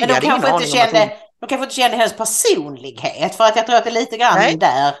men de kanske inte kände hennes personlighet, för att jag tror att det är lite grann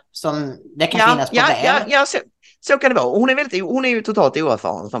där som det kan finnas problem. Så kan det vara. Hon är ju totalt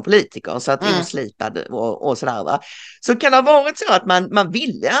oerfaren som politiker så att oslipad och sådär, va. Så kan det ha varit så att man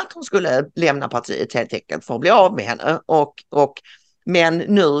ville att hon skulle lämna partiet helt enkelt för att bli av med henne men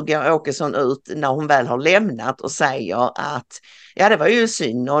nu går Åkesson ut när hon väl har lämnat och säger att det var ju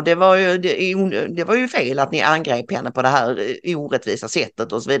synd och det var ju fel att ni angrep henne på det här orättvisa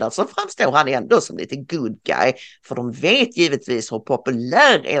sättet och så vidare. Så framstår han ändå som lite good guy, för de vet givetvis hur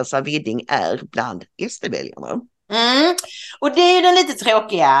populär Elsa Widding är bland SD-väljarna. Och det är ju den lite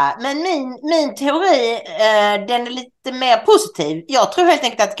tråkiga, men min teori den är lite mer positiv. Jag tror helt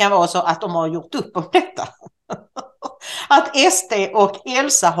enkelt att det kan vara så att de har gjort upp om detta. Att SD och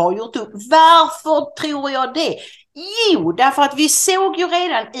Elsa har gjort upp. Varför tror jag det? Jo, därför att vi såg ju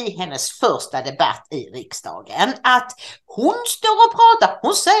redan i hennes första debatt i riksdagen att hon står och pratar,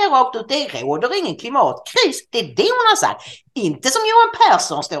 hon säger rakt ut, det råder ingen klimatkris. Det är det hon har sagt. Inte som Johan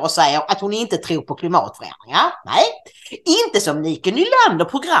Persson står och säger att hon inte tror på klimatförändringar. Nej. Inte som Nike Nylander,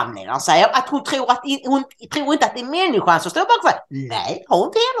 programledaren, säger att hon tror inte att det är människan som står bakom. Nej, har hon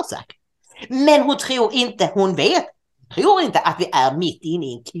inte heller sagt. Men hon tror inte att vi är mitt inne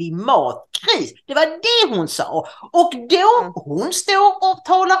i en klimatkris. Det var det hon sa. Och då hon står och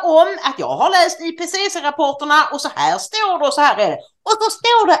talar om att jag har läst IPCC-rapporterna och så här står det och så här är det. Och så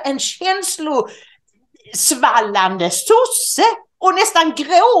står det en känslosvallande sosse och nästan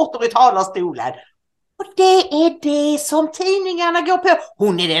gråter i talarstolen. Och det är det som tidningarna går på.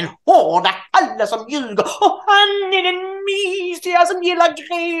 Hon är den hårda, alla som ljuger. Och han är den mysiga som gillar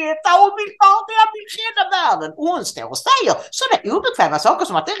Greta och vill rädda världen. Och hon står och säger sådana obekväma saker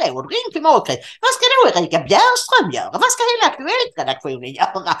som att det råder ingen klimatkris. Vad ska då Erika Bjärström göra? Vad ska hela Aktuellt-redaktionen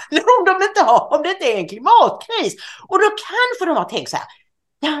göra? Om det inte är en klimatkris. Och då kanske de har tänkt så här.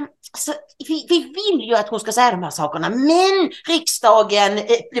 Ja, alltså, vi vill ju att hon ska säga de här sakerna, men riksdagen,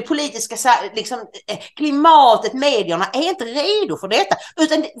 det politiska liksom, klimatet, medierna är inte redo för detta.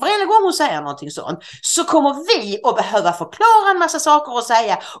 Utan varje gång hon säger någonting sånt så kommer vi att behöva förklara en massa saker och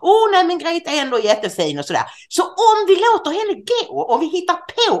säga nej men Greta är ändå jättefin och sådär. Så om vi låter henne gå och vi hittar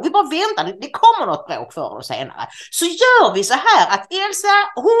på, vi bara väntar, det kommer något bråk förr och senare, så gör vi så här att Elsa,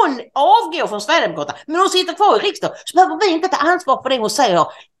 hon avgår från Sverigedemokraterna, men hon sitter kvar i riksdagen, så behöver vi inte ta ansvar för det hon säger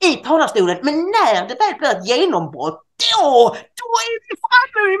i talarstolen. Men när det väl blir ett genombrott, då är vi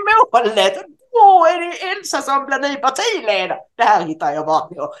framme i målet. Då är det Elsa som blir ny partiledare. Det här hittar jag bara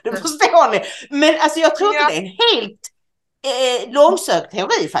på. Det förstår ni. Men alltså jag tror inte det är en helt långsökt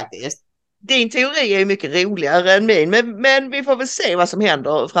teori faktiskt. Din teori är mycket roligare än min, men vi får väl se vad som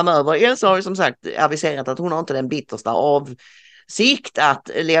händer framöver. Elsa har ju som sagt aviserat att hon har inte den bittersta avsikt att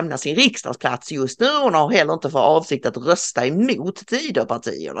lämna sin riksdagsplats just nu. Hon har heller inte för avsikt att rösta emot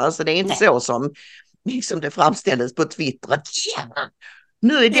Tidöpartierna. Så det är inte så som liksom det framställdes på Twitter att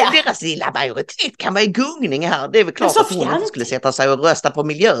nu är det deras lilla majoritet kan vara i gungning här. Det är väl klart att hon inte skulle sätta sig och rösta på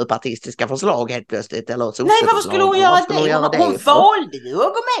miljöpartistiska förslag helt plötsligt. Eller nej, varför skulle hon göra det? Hon valde ju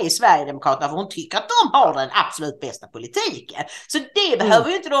att gå med i Sverigedemokraterna för hon tycker att de har den absolut bästa politiken. Så det behöver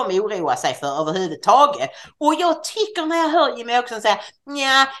ju inte de oroa sig för överhuvudtaget. Och jag tycker när jag hör Jimmy också säga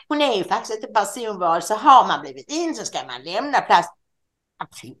hon är ju faktiskt inte personval, så har man blivit in så ska man lämna plats.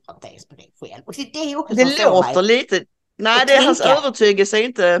 Jag tror inte ens på det själv. Och det är också det låter lite. Nej, det är hans övertygelse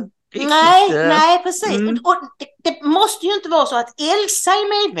inte riktigt. Nej, precis. Och det måste ju inte vara så att Elsa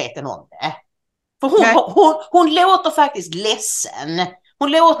är medveten om det. För hon låter faktiskt ledsen.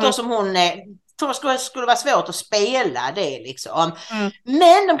 Hon låter som hon tror det skulle vara svårt att spela det liksom.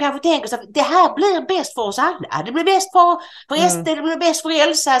 Men de kanske tänker så att det här blir bäst för oss alla. Det blir bäst för SD, det blir bäst för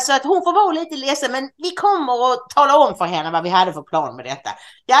Elsa, så att hon får vara lite ledsen, men vi kommer att tala om för henne vad vi hade för plan med detta.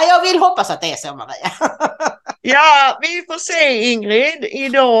 Ja, jag vill hoppas att det är så, Maria. Ja, vi får se Ingrid.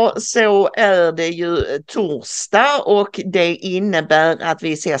 Idag så är det ju torsdag och det innebär att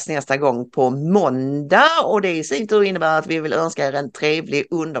vi ses nästa gång på måndag, och det i sin tur innebär att vi vill önska er en trevlig,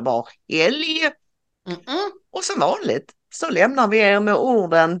 underbar helg. Och som vanligt så lämnar vi er med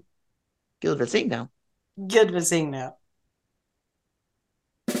orden Gud välsigne. Gud välsigne.